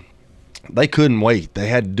back. Well, they couldn't wait. They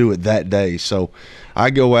had to do it that day. So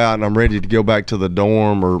I go out and I'm ready to go back to the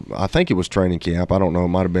dorm, or I think it was training camp. I don't know. It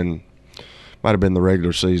might have been the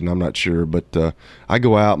regular season. I'm not sure. But I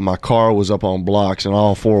go out and my car was up on blocks and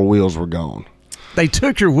all four wheels were gone. They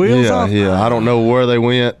took your wheels off? Yeah. I don't know where they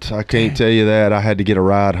went. I can't tell you that. I had to get a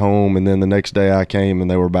ride home, and then the next day I came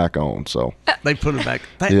and they were back on. So they put them back.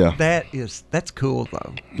 That's cool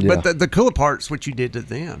though. Yeah. But the cooler part's what you did to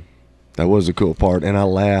them. That was the cool part, and I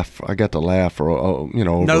got to laugh for over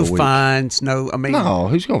no a week. fines, no. I mean, no,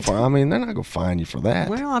 who's gonna fine? I mean, they're not gonna fine you for that.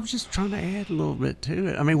 Well, I'm just trying to add a little bit to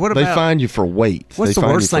it. I mean, what about they fine you for weight? What's the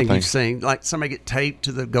worst thing you've seen? Like somebody get taped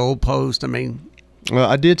to the goalpost? I mean, well,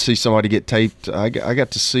 I did see somebody get taped. I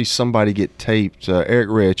got to see somebody get taped. Eric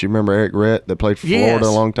Rhett, you remember Eric Rhett that played for Florida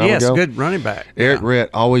a long time ago? Yes, good running back. Eric Rhett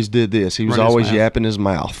always did this. He was always yapping his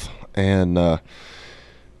mouth, and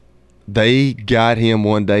they got him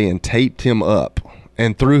one day and taped him up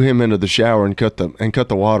and threw him into the shower and cut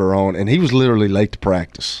the water on, and he was literally late to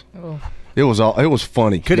practice. Oh. It was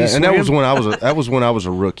funny. Could he swim? And that was when I was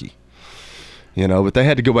a rookie. But they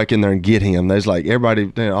had to go back in there and get him. There's like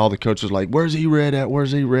everybody, all the coaches were like, "Where's he Red at?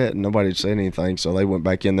 Where's he Red?" And nobody said anything, so they went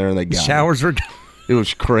back in there and they got him. Showers were. It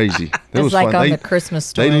was crazy. It was like fun. On the Christmas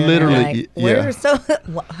story. They literally,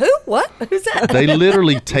 who? What? Who's that? They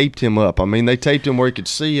literally taped him up. I mean, they taped him where he could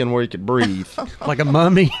see and where he could breathe, like a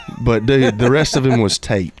mummy. But dude, the rest of him was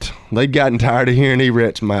taped. They'd gotten tired of hearing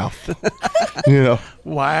Eret's mouth.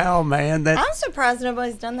 Wow, man! I'm surprised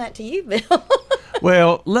nobody's done that to you, Bill.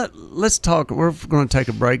 Well, let's talk. We're going to take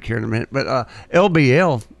a break here in a minute, but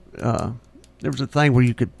LBL, there was a thing where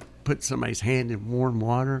you could put somebody's hand in warm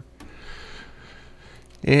water.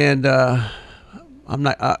 And I'm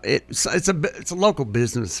not. It's a local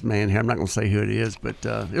businessman here. I'm not going to say who it is, but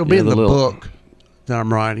it'll be in the book that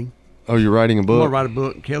I'm writing. Oh, you're writing a book? I'm going to write a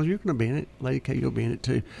book. Kelly, you're going to be in it. Lady K, you'll be in it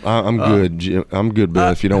too. I'm good, Jim. I'm good, Bill.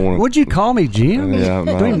 If you don't want to. What'd you call me, Jim? Yeah,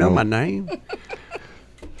 don't even know my name.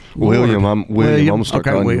 William. I'm William. I'm going to start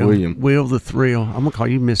calling you William. Will the Thrill. I'm going to call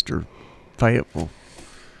you Mr. Fayetteville.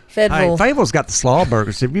 Hey, Fayetteville's got the slaw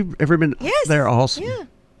burgers. Have you ever been there? Awesome. Yeah.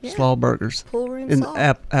 Slaw burgers Pool room and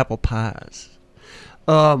apple pies.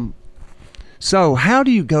 So how do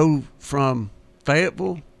you go from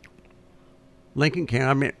Fayetteville, Lincoln County?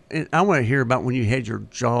 I mean, I want to hear about when you had your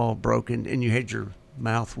jaw broken and you had your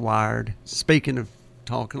mouth wired. Speaking of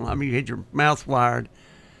talking, I mean, you had your mouth wired.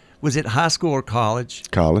 Was it high school or college?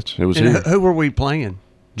 College. It was and here. Who were we playing?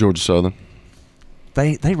 Georgia Southern.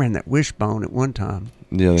 They ran that wishbone at one time.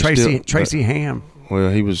 Yeah, Tracy Ham. Well,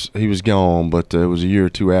 he was gone, but it was a year or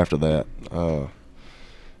two after that.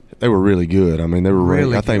 They were really good. I mean, they were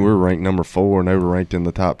ranked. I think we were ranked number 4, and they were ranked in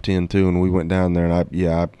the top 10 too. And we went down there, and I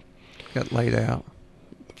got laid out.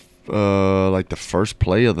 Like the first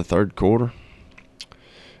play of the third quarter,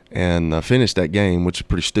 and finished that game, which is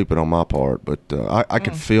pretty stupid on my part. But I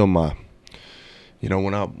could feel my,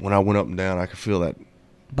 when I went up and down, I could feel that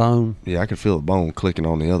bone. Yeah, I could feel the bone clicking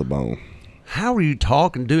on the other bone. How were you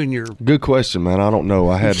talking, doing your? Good question, man. I don't know.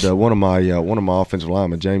 I had one of my offensive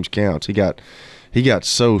linemen, James Counts. He got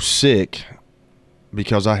so sick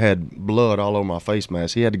because I had blood all over my face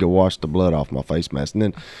mask. He had to go wash the blood off my face mask. And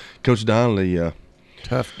then Coach Donnelly,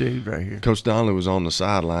 tough dude right here. Coach Donnelly was on the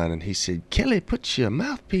sideline and he said, "Kelly, put your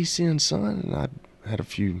mouthpiece in, son." And I had a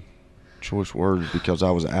few choice words because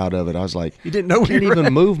I was out of it. I was like, You didn't know I can't you were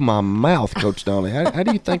even move my mouth, Coach Donnelly. How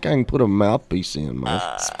do you think I can put a mouthpiece in, man?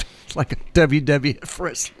 It's like a WWF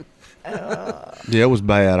wrestler. Yeah, it was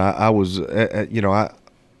bad. I was,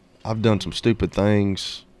 I've done some stupid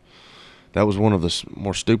things. That was one of the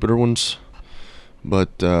more stupider ones.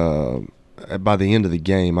 But by the end of the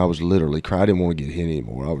game, I was literally crying. I didn't want to get hit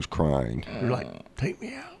anymore. I was crying. You're like, take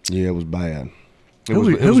me out. Yeah, it was bad.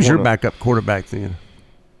 Who was your backup quarterback then?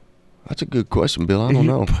 That's a good question, Bill. I don't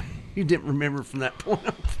know. You didn't remember from that point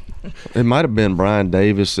on. It might have been Brian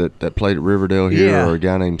Davis that played at Riverdale here, Yeah. or a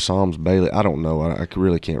guy named Psalms Bailey. I don't know. I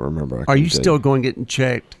really can't remember. Are you still going getting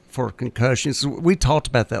checked for concussions? We talked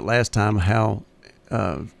about that last time, how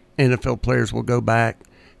NFL players will go back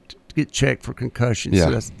to get checked for concussions.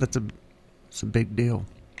 Yeah. So that's a big deal.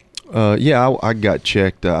 Yeah, I got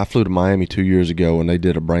checked. I flew to Miami 2 years ago, and they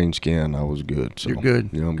did a brain scan. I was good. So, You're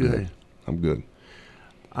good. Yeah, I'm good. I'm good.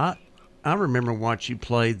 I remember watching you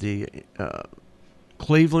play the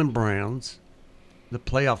Cleveland Browns, the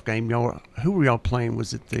playoff game. Who were y'all playing?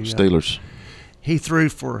 Was it the Steelers? He threw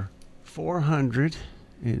for 400.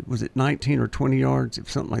 Was it 19 or 20 yards,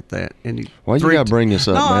 something like that? And Why you got to bring this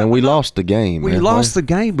up, man? We lost the game. We lost the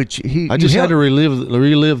game, but I just had to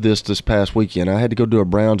relive this past weekend. I had to go do a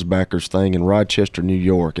Browns backers thing in Rochester, New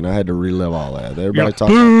York, and I had to relive all that. Everybody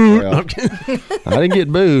talking about playoffs. I didn't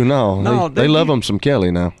get booed. No, they love them some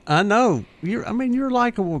Kelly now. I know. You're a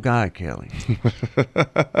likable guy, Kelly.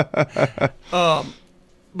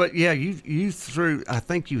 But yeah, you threw. I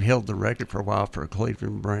think you held the record for a while for a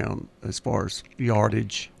Cleveland Brown as far as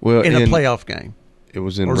yardage in a playoff game. It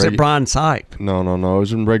was in. Or was it Brian Sipe? No. It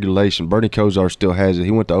was in regulation. Bernie Kosar still has it.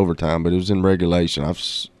 He went to overtime, but it was in regulation.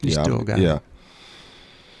 Still got it.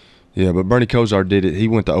 Yeah, but Bernie Kosar did it. He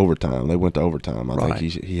went to overtime. They went to overtime. I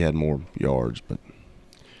think he had more yards, but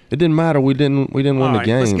it didn't matter. We didn't win the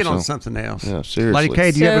game. Let's get on something else. Yeah, seriously. Lady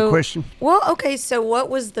K, do you have a question? Well, okay. So, what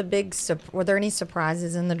was the big? Were there any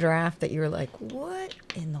surprises in the draft that you were like, "What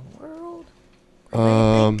in the world?"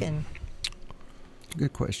 Are they thinking?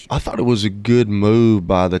 Good question. I thought it was a good move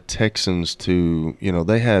by the Texans to,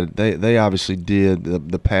 they obviously did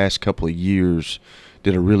the past couple of years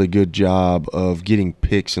did a really good job of getting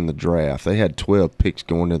picks in the draft. They had 12 picks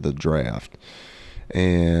going to the draft,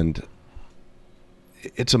 and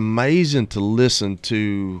it's amazing to listen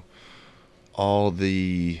to all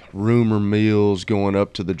the rumor mills going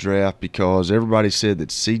up to the draft because everybody said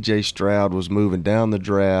that C.J. Stroud was moving down the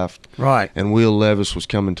draft, right, and Will Levis was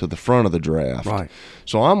coming to the front of the draft. Right.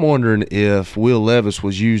 So I'm wondering if Will Levis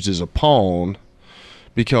was used as a pawn,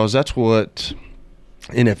 because that's what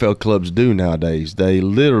NFL clubs do nowadays. They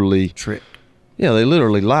literally trick. Yeah, they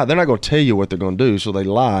literally lie. They're not going to tell you what they're going to do, so they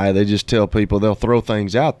lie. They just tell people. They'll throw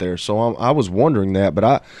things out there. So I was wondering that,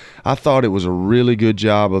 but I thought it was a really good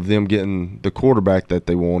job of them getting the quarterback that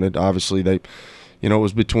they wanted. Obviously, it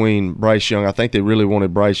was between Bryce Young. I think they really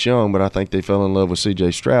wanted Bryce Young, but I think they fell in love with C.J.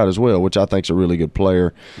 Stroud as well, which I think is a really good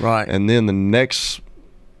player. Right. And then the next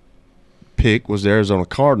pick was the Arizona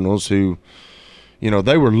Cardinals, who –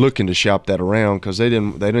 they were looking to shop that around because they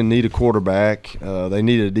didn't need a quarterback. They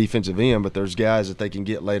needed a defensive end, but there's guys that they can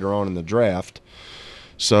get later on in the draft.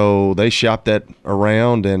 So they shopped that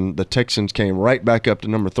around, and the Texans came right back up to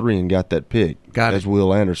number 3 and got that pick as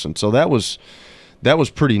Will Anderson. So that was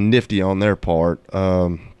pretty nifty on their part.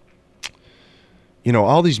 All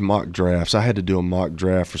these mock drafts, I had to do a mock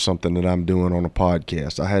draft for something that I'm doing on a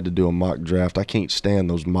podcast. I had to do a mock draft. I can't stand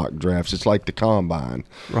those mock drafts. It's like the combine.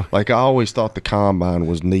 Right. Like I always thought the combine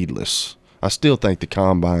was needless. I still think the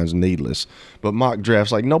combine's needless. But mock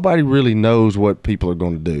drafts, like nobody really knows what people are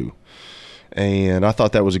going to do. And I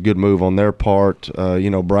thought that was a good move on their part.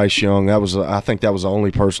 Bryce Young, I think that was the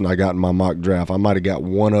only person I got in my mock draft. I might have got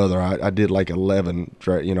one other. I did like 11.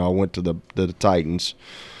 I went to the Titans.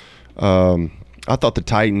 I thought the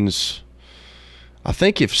Titans – I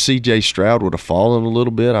think if C.J. Stroud would have fallen a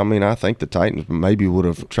little bit, I think the Titans maybe would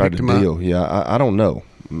have tried to deal. Yeah, I don't know.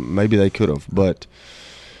 Maybe they could have. But,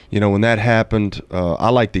 when that happened, I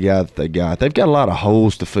like the guy that they got. They've got a lot of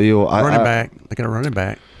holes to fill. Running back. They got a running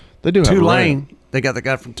back. They do have Tulane. They got the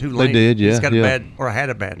guy from Tulane. They did, yeah. He's got had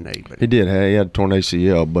a bad knee. But he did. He had a torn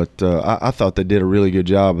ACL. But I thought they did a really good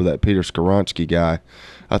job of that Peter Skoronski guy.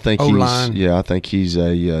 I think he's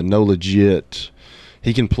a no legit.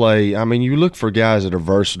 He can play. You look for guys that are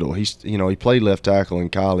versatile. He played left tackle in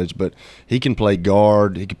college, but he can play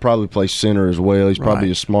guard. He could probably play center as well. He's probably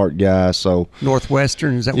a smart guy. So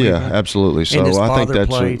Northwestern, is that what? Yeah, absolutely. So and his I think father that's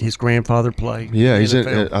played. His grandfather played. Yeah,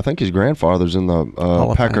 I think his grandfather's in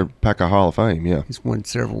the Packer Hall of Fame. Yeah, he's won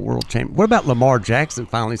several world championships. What about Lamar Jackson?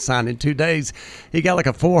 Finally signed in 2 days. He got like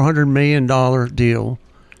a $400 million deal.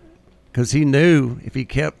 because he knew if he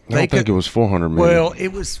kept. I don't think it was 400 million. Well,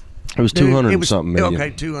 it was. It was 200 and something million.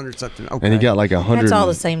 Okay, 200 something. Okay. And he got like 100. That's all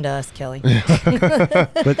the same to us, Kelly.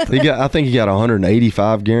 But I think he got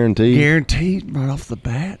 185 guaranteed. Guaranteed right off the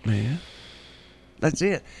bat, man. That's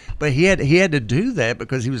it. But he had to do that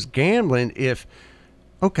because he was gambling. If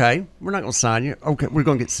okay, we're not going to sign you. Okay, we're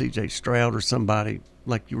going to get C.J. Stroud or somebody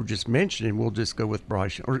like you were just mentioning. We'll just go with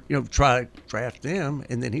Bryce or try to draft them,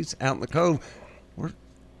 and then he's out in the cold.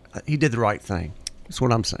 He did the right thing. That's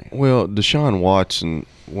what I'm saying. Well, Deshaun Watson,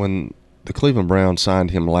 when the Cleveland Browns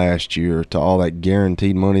signed him last year to all that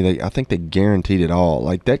guaranteed money, I think they guaranteed it all.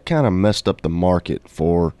 Like, that kind of messed up the market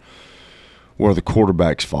for where the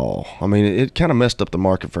quarterbacks fall. I mean, it kind of messed up the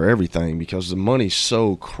market for everything because the money's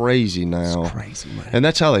so crazy now. It's crazy, man. And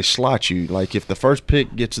that's how they slot you. Like, if the first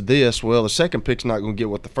pick gets this, well, the second pick's not going to get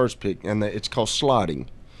what the first pick, and it's called slotting.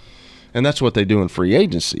 And that's what they do in free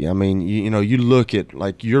agency. I mean, you look at,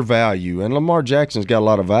 like, your value. And Lamar Jackson's got a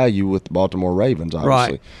lot of value with the Baltimore Ravens,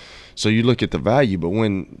 obviously. Right. So you look at the value. But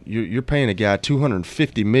when you're paying a guy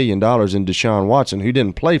 $250 million in Deshaun Watson who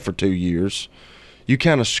didn't play for 2 years, you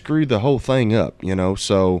kind of screw the whole thing up,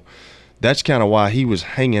 So that's kind of why he was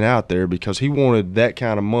hanging out there, because he wanted that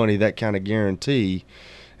kind of money, that kind of guarantee.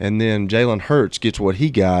 And then Jalen Hurts gets what he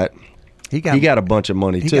got. He got a bunch of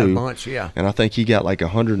money, too. He got a bunch, yeah. And I think he got like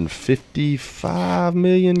 $155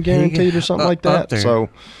 million guaranteed or something like that. So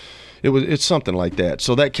it's something like that.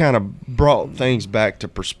 So that kind of brought things back to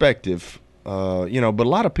perspective. But a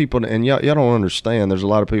lot of people, and y'all don't understand, there's a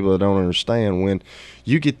lot of people that don't understand when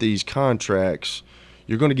you get these contracts,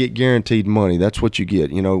 you're going to get guaranteed money. That's what you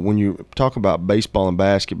get. When you talk about baseball and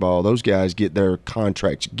basketball, those guys get their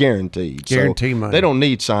contracts guaranteed. Guaranteed money. They don't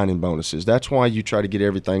need signing bonuses. That's why you try to get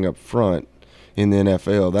everything up front in the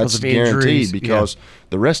NFL. That's guaranteed injuries, because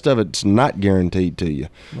the rest of it's not guaranteed to you.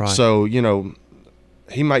 Right. So,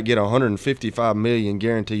 he might get $155 million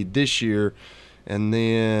guaranteed this year, and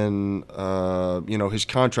then, his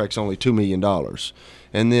contract's only $2 million.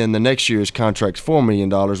 And then the next year his contract's $4 million.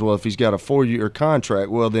 Well, if he's got a 4-year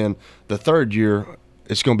contract, well, then the third year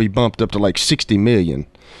it's going to be bumped up to like $60 million.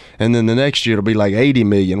 And then the next year it'll be like $80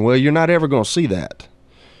 million. Well, you're not ever going to see that.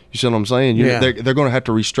 You see what I'm saying? They're going to have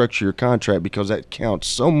to restructure your contract because that counts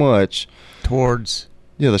so much towards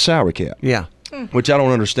the salary cap. Yeah. Which I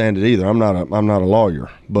don't understand it either. I'm not a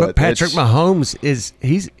lawyer, but Patrick Mahomes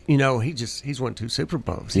he's won 2 Super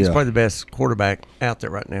Bowls. He's probably the best quarterback out there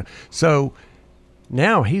right now. So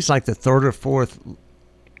now he's like the 3rd or 4th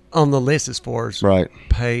on the list as far as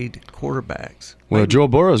paid quarterbacks. Well, Joe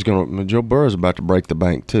Burrow's about to break the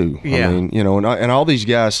bank too. Yeah. I mean, and all these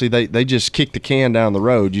guys, see, they just kicked the can down the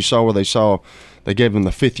road. You saw where they gave them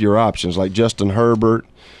the 5th-year options, like Justin Herbert.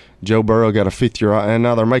 Joe Burrow got a 5th-year, and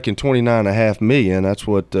now they're making $29.5 million. That's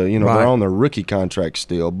what they're on their rookie contract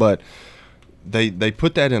still, but they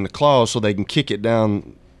put that in the clause so they can kick it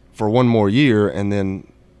down for one more year, and then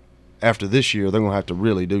after this year, they're going to have to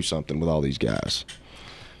really do something with all these guys.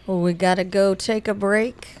 Well, we got to go take a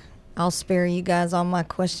break. I'll spare you guys all my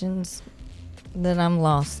questions. Then I'm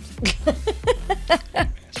lost.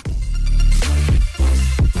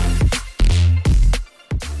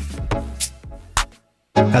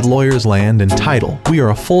 At Lawyers Land and Title, we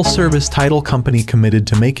are a full-service title company committed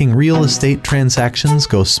to making real estate transactions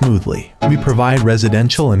go smoothly. We provide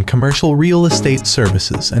residential and commercial real estate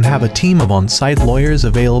services and have a team of on-site lawyers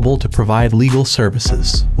available to provide legal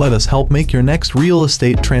services. Let us help make your next real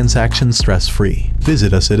estate transaction stress-free.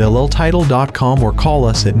 Visit us at lltitle.com or call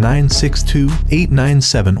us at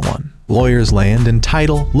 962-8971. Lawyers Land and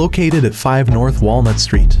Title, located at 5 North Walnut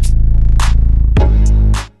Street.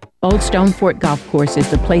 Old Stone Fort Golf Course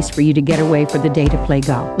is the place for you to get away for the day to play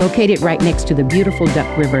golf. Located right next to the beautiful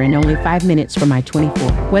Duck River and only 5 minutes from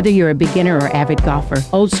I-24. Whether you're a beginner or avid golfer,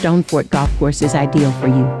 Old Stone Fort Golf Course is ideal for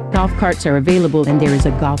you. Golf carts are available and there is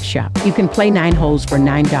a golf shop. You can play 9 holes for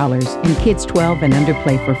 $9 and kids 12 and under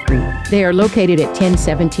play for free. They are located at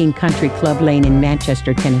 1017 Country Club Lane in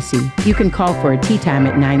Manchester, Tennessee. You can call for a tee time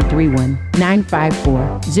at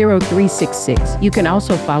 931-954-0366. You can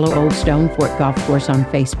also follow Old Stone Fort Golf Course on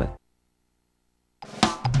Facebook.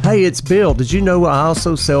 Hey, it's Bill. Did you know I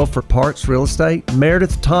also sell for parts real estate?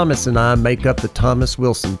 Meredith Thomas and I make up the Thomas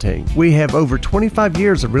Wilson team. We have over 25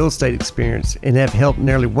 years of real estate experience and have helped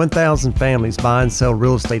nearly 1,000 families buy and sell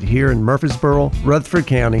real estate here in Murfreesboro, Rutherford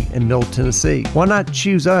County, and Middle Tennessee. Why not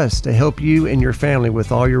choose us to help you and your family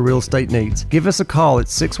with all your real estate needs? Give us a call at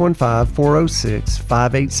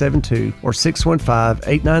 615-406-5872 or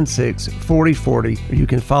 615-896-4040, or you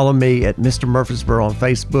can follow me at Mr. Murfreesboro on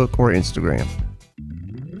Facebook or Instagram.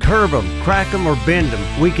 curve them, crack them, or bend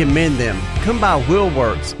them, we can mend them. Come by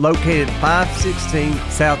Wheelworks, located 516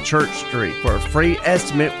 South Church Street. For a free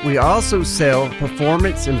estimate, we also sell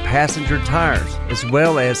performance and passenger tires, as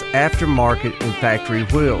well as aftermarket and factory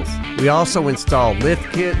wheels. We also install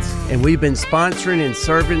lift kits, and we've been sponsoring and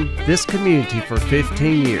serving this community for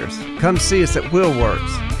 15 years. Come see us at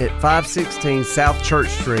Wheelworks at 516 South Church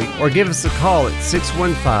Street, or give us a call at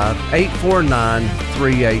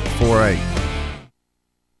 615-849-3848.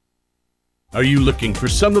 Are you looking for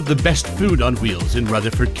some of the best food on wheels in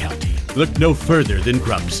Rutherford County? Look no further than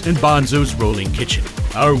Grumps and Bonzo's Rolling Kitchen.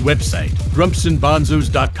 Our website,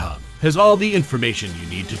 grumpsandbonzos.com, has all the information you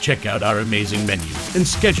need to check out our amazing menu and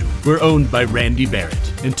schedule. We're owned by Randy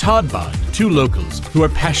Barrett and Todd Bond, two locals who are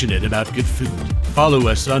passionate about good food. Follow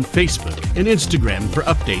us on Facebook and Instagram for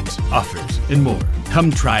updates, offers, and more.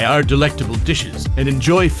 Come try our delectable dishes and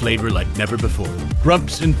enjoy flavor like never before.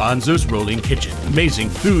 Grumps and Bonzo's Rolling Kitchen. Amazing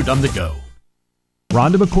food on the go.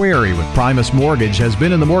 Rhonda McQuarrie with Primus Mortgage has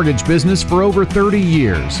been in the mortgage business for over 30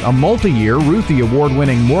 years, a multi-year Ruthie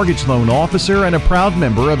Award-winning mortgage loan officer and a proud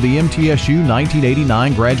member of the MTSU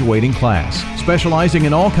 1989 graduating class, specializing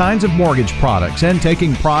in all kinds of mortgage products and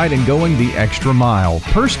taking pride in going the extra mile,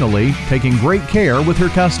 personally taking great care with her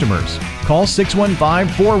customers. Call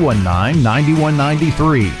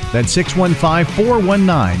 615-419-9193. That's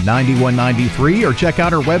 615-419-9193, or check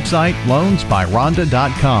out our website,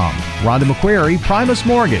 loansbyrhonda.com. Rhonda McQuarrie, Primus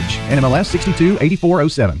Mortgage, NMLS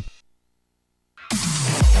 628407.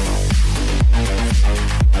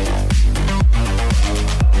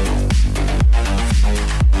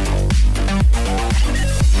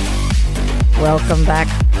 Welcome back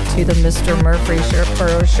to the Mr.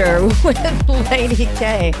 Murfreesboro Show with Lady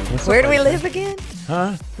K. Where do we live again?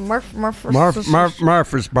 Huh? Murfreesboro.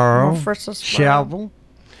 Shelville.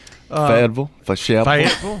 Fayetteville.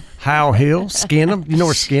 Howell Hill. Skinham. You know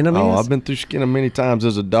where Skinham is? Oh, I've been through Skinham many times.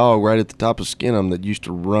 There's a dog right at the top of Skinham that used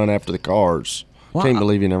to run after the cars. Well, Can't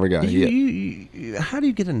believe he never got hit. How do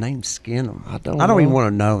you get a name Skinham? I don't even know.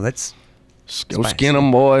 want to know. That's Go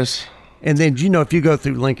Skinham, boys. And then, if you go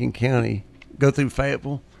through Lincoln County, go through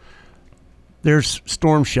Fayetteville, there's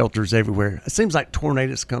storm shelters everywhere. It seems like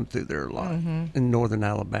tornadoes come through there a lot in northern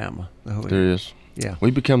Alabama. There is. Yeah.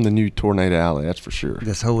 We become the new Tornado Alley, that's for sure.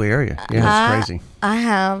 This whole area. Yeah, it's crazy. I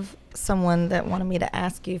have someone that wanted me to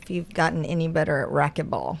ask you if you've gotten any better at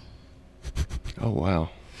racquetball. Oh, wow.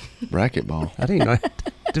 Racquetball. I didn't know.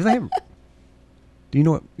 Do they have? Do you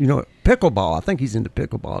know what? Pickleball. I think he's into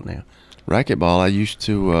pickleball now. Racquetball. I used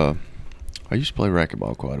to play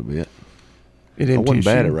racquetball quite a bit. I wasn't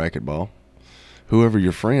bad at racquetball. Whoever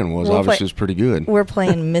your friend was obviously was pretty good. We're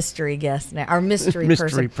playing mystery guest now. Our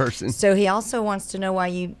mystery person. So he also wants to know why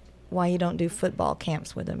you don't do football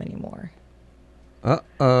camps with him anymore.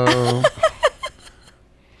 Uh-oh.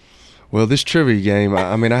 Well, this trivia game,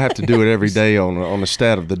 I mean, I have to do it every day on the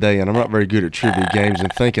stat of the day, and I'm not very good at trivia games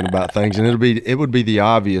and thinking about things, and it would be the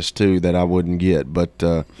obvious, too, that I wouldn't get. But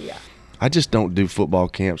I just don't do football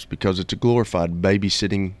camps because it's a glorified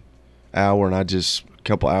babysitting hour, and I just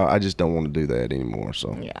don't want to do that anymore.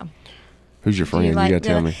 So yeah. Who's your friend? You got to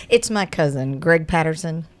tell me. It's my cousin, Greg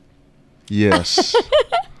Patterson. Yes.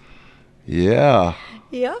 Yeah.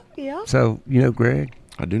 Yeah. So, you know Greg?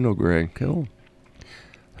 I do know Greg. Cool.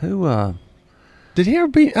 Who, did he ever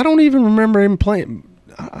be, I don't even remember him playing,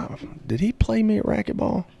 did he play me at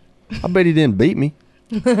racquetball? I bet he didn't beat me.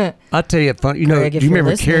 I'll tell you, do you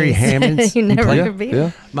remember Kerry Hammonds? You never beat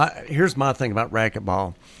him. Here's my thing about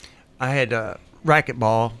racquetball. I had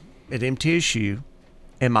racquetball at MTSU,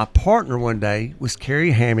 and my partner one day was Kerry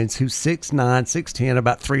Hammonds, who's 6'9", 6'10",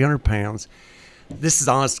 about 300 pounds. This is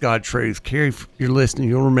honest to God truth. Kerry, if you're listening,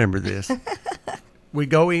 you'll remember this. We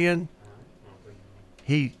go in.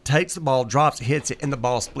 He takes the ball, drops it, hits it, and the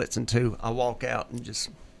ball splits in two. I walk out and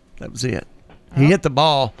that was it. He hit the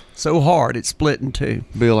ball so hard it split in two.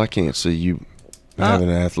 Bill, I can't see you having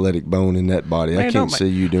an athletic bone in that body. I can't see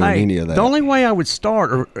you doing any of that. The only way I would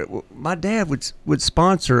start, or my dad would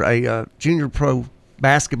sponsor a junior pro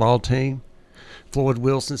basketball team, Floyd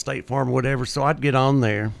Wilson, State Farm, whatever, so I'd get on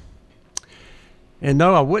there. And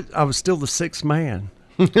no, I was still the sixth man.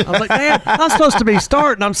 I was like, Dad, I'm supposed to be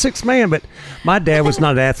starting. I'm sixth man. But my dad was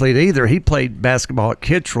not an athlete either. He played basketball at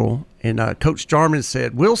Kittrell. And Coach Jarman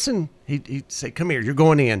said, Wilson, he'd say, come here, you're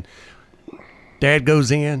going in. Dad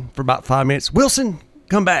goes in for about 5 minutes. Wilson,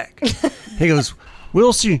 come back. He goes,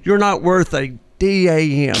 Wilson, you're not worth a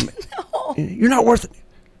DAM. No. You're not worth it.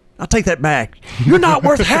 I'll take that back. You're not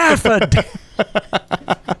worth half a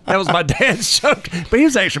That was my dad's joke. But he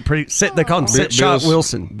was actually pretty, they called him Set Shot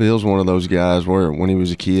Wilson. Bill's one of those guys where when he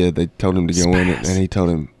was a kid, they told him to go in it, and he told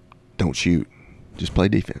him, don't shoot. Just play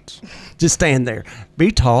defense. Just stand there.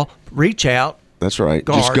 Be tall. Reach out. That's right.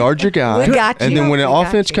 Guard. Just guard your guy. We got and you. then when the We got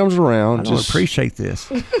offense you. comes around, I don't just appreciate this.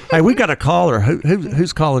 Hey, we got a caller.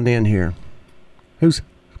 Who's calling in here? Who's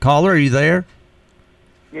caller? Are you there?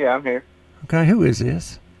 Yeah, I'm here. Okay, who is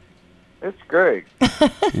this? It's Greg.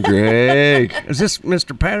 Greg. Is this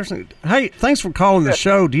Mr. Patterson? Hey, thanks for calling the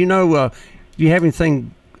show. Do you know? Do you have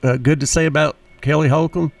anything good to say about Kelly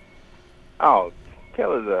Holcomb? Oh,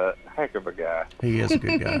 Kelly's a heck of a guy. He is a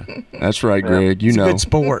good guy. That's right, Greg. You He's know. a good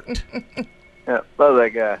sport. Yeah, love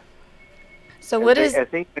that guy. So what is? Has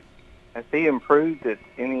he improved at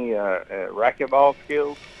any racquetball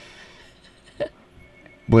skills?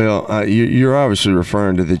 Well, you're obviously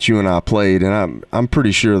referring to that you and I played, and I'm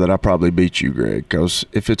pretty sure that I probably beat you, Greg, because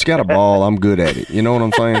if it's got a ball, I'm good at it. You know what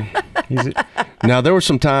I'm saying? Now, there were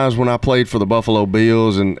some times when I played for the Buffalo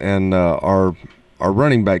Bills, and our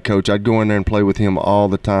running back coach, I'd go in there and play with him all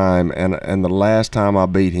the time, and the last time I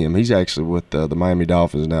beat him, he's actually with the Miami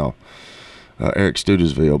Dolphins now, Eric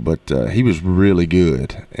Studesville, but he was really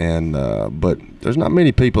good, and but there's not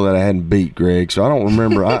many people that I hadn't beat, Greg, so I don't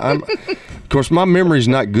remember. Of course, my memory's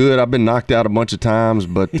not good. I've been knocked out a bunch of times,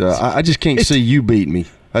 but I just can't see you beat me.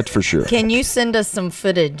 That's for sure. Can you send us some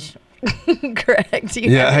footage, Greg?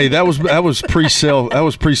 Yeah, hey, that was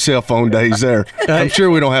pre-cell phone days there. I'm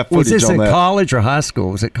sure we don't have footage Was this on in that. college or high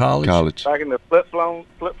school? Was it college? College. Back in the flip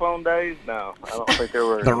phone days? No, I don't think there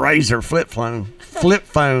were. The Razor flip phone.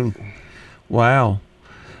 Wow.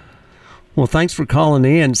 Well, thanks for calling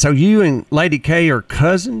in. So you and Lady K are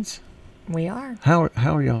cousins? We are. How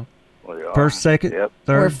are y'all? We are. First, second, Yep.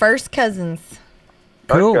 third? We're first cousins.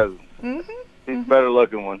 Cool. First cousin. He's a better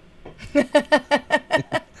looking one.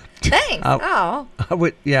 Thanks. I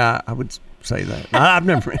would say that. I've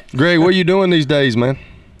never. Greg, what are you doing these days, man?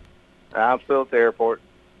 I'm still at the airport.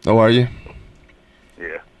 Oh, are you?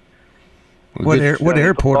 Yeah. Well, good. What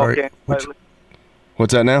airport are you?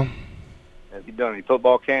 What's that now? Have you done any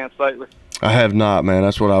football camps lately? I have not, man.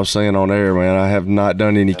 That's what I was saying on air, man. I have not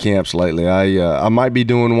done any camps lately. I might be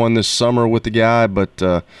doing one this summer with the guy, but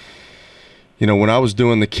when I was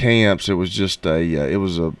doing the camps, it was just it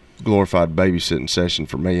was a glorified babysitting session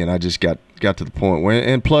for me, and I just got to the point where,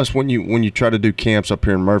 and plus when you try to do camps up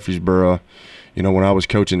here in Murfreesboro, when I was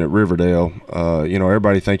coaching at Riverdale,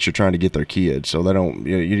 everybody thinks you're trying to get their kids, so they don't.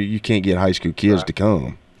 You can't get high school kids to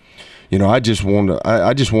come. I just want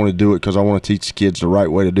to do it because I want to teach the kids the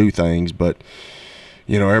right way to do things. But,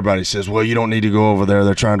 everybody says, well, you don't need to go over there.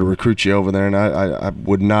 They're trying to recruit you over there. And I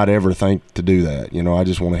would not ever think to do that. I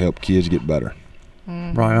just want to help kids get better.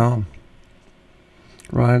 Mm-hmm. Right on.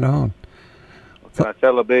 Right on. Can I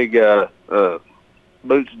tell a big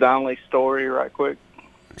Boots Donnelly story right quick?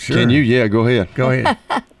 Sure. Can you? Yeah, go ahead. Go ahead.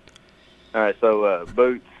 All right, so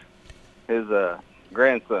Boots, his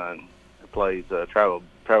grandson plays travel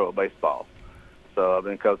baseball. So I've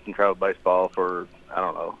been coaching travel baseball for, I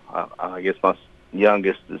don't know, I guess my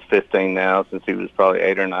youngest is 15 now, since he was probably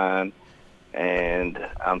 8 or 9. And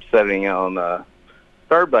I'm sitting on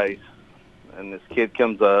third base, and this kid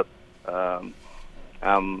comes up.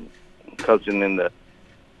 I'm coaching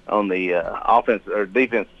on the offense or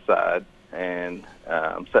defensive side, and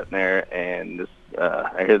I'm sitting there, and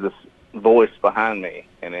I hear this voice behind me,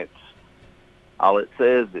 and all it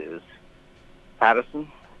says is, Patterson,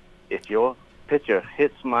 if your pitcher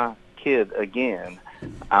hits my kid again,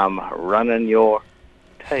 I'm running your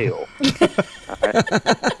tail.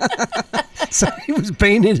 So he was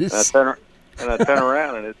painting his. And I turn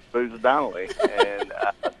around, and it's Boots Donnelly, and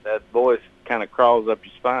that voice kind of crawls up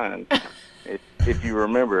your spine. If you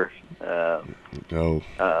remember. I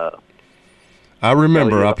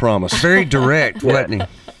remember. I promise. Very direct, wasn't he?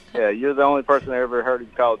 Yeah, you're the only person I ever heard him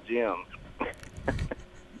call Jim.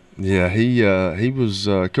 Yeah, he was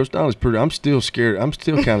Coach Donnelly's pretty. I'm still scared. I'm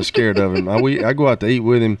still kind of scared of him. I go out to eat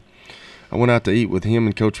with him. I went out to eat with him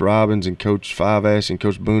and Coach Robbins and Coach Five-Ass and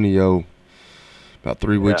Coach Bunio about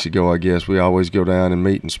 3 weeks ago, I guess. We always go down and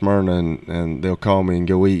meet in Smyrna, and they'll call me and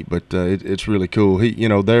go eat. But it's really cool.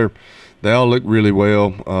 They all look really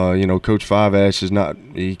well. Coach Five-Ass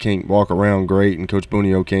he can't walk around great, and Coach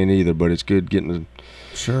Bunio can't either. But it's good getting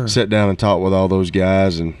to sit down and talk with all those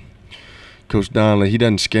guys. And Coach Donnelly, he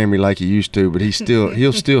doesn't scare me like he used to, but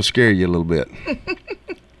he'll still scare you a little bit.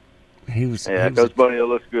 Coach Bunio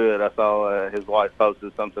looks good. I saw his wife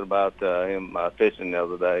posted something about him fishing the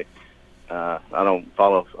other day. I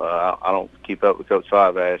don't keep up with Coach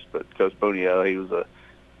Five-Ash, but Coach Bunio, he was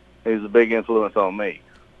a big influence on me.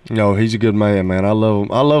 No, he's a good man, man. I love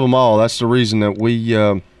him. I love them all. That's the reason that we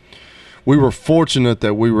were fortunate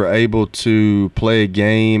that we were able to play a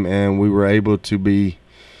game, and we were able to be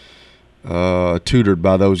tutored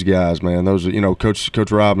by those guys, man. Those,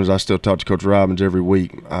 Coach Robbins. I still talk to Coach Robbins every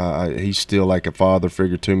week. He's still like a father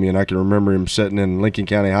figure to me, and I can remember him sitting in Lincoln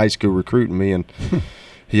County High School recruiting me, and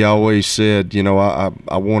he always said,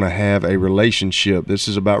 I want to have a relationship. This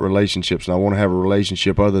is about relationships, and I want to have a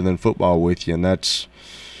relationship other than football with you, and that's,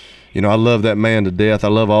 I love that man to death. I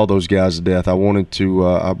love all those guys to death. I wanted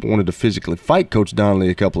to physically fight Coach Donnelly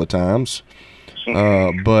a couple of times.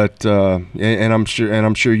 But I'm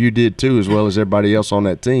sure you did too, as well as everybody else on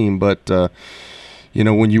that team. But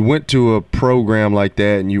when you went to a program like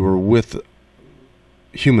that and you were with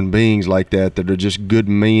human beings like that are just good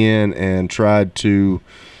men and tried to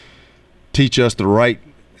teach us the right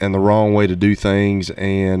and the wrong way to do things,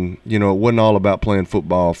 and it wasn't all about playing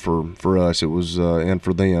football for us. It was and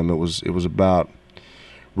for them, it was about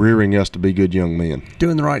rearing us to be good young men,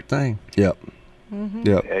 doing the right thing. Yep. Mm-hmm.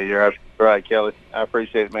 Yep. Yeah, you're absolutely right, Kelly. I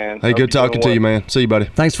appreciate it, man. Hey, good talking to you, man. See you, buddy.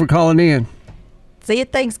 Thanks for calling in. See you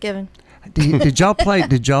at Thanksgiving. Did y'all play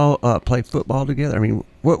football together? I mean,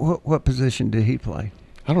 what position did he play?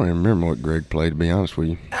 I don't even remember what Greg played, to be honest with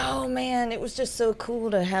you. Oh man, it was just so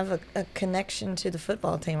cool to have a connection to the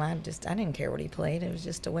football team. I didn't care what he played. It was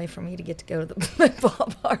just a way for me to get to go to the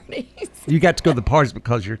football parties. You got to go to the parties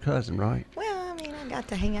because of your cousin, right? Well, I mean, I got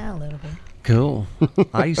to hang out a little bit. Cool.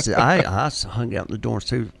 I hung out in the dorms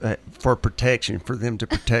too for protection, for them to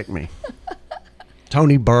protect me.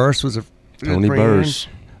 Tony Burris was a Tony Burris.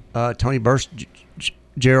 Tony Burris,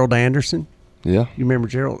 Gerald Anderson. Yeah. You remember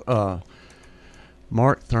Gerald?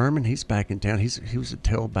 Mark Thurman, he's back in town. He was a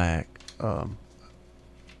tailback.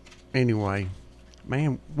 Anyway,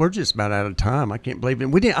 man, we're just about out of time. I can't believe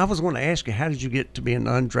it. I was going to ask you, how did you get to be an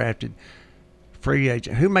undrafted free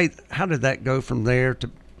agent? How did that go from there to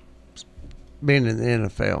being in the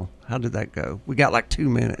NFL? How did that go? We got like 2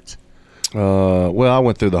 minutes. Well, I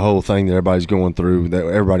went through the whole thing that everybody's going through, that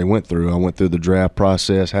everybody went through. I went through the draft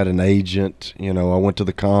process, had an agent, I went to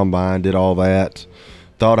the combine, did all that.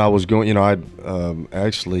 Thought I was going, we got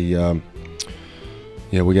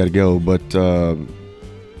to go, but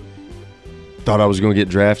thought I was going to get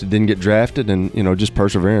drafted, didn't get drafted, and, just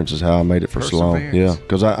perseverance is how I made it for so long. Yeah,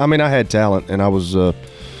 because I had talent, and I was, I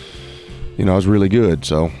was really good,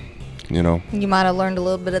 so, You might have learned a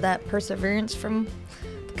little bit of that perseverance from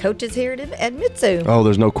the coaches here at Mitsu. Oh,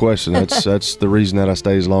 there's no question. That's the reason that I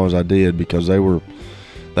stayed as long as I did, because they were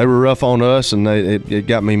rough on us, and it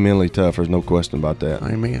got me mentally tough. There's no question about that.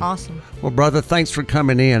 Amen. Awesome. Well, brother, thanks for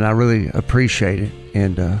coming in. I really appreciate it.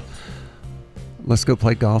 And let's go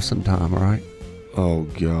play golf sometime, all right? Oh,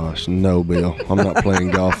 gosh. No, Bill. I'm not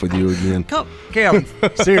playing golf with you again. Come, Kelly.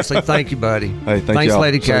 Seriously, thank you, buddy. Hey, thanks,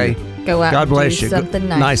 Lady K. Go out God and bless do you. something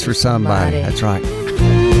Nice for somebody. That's right.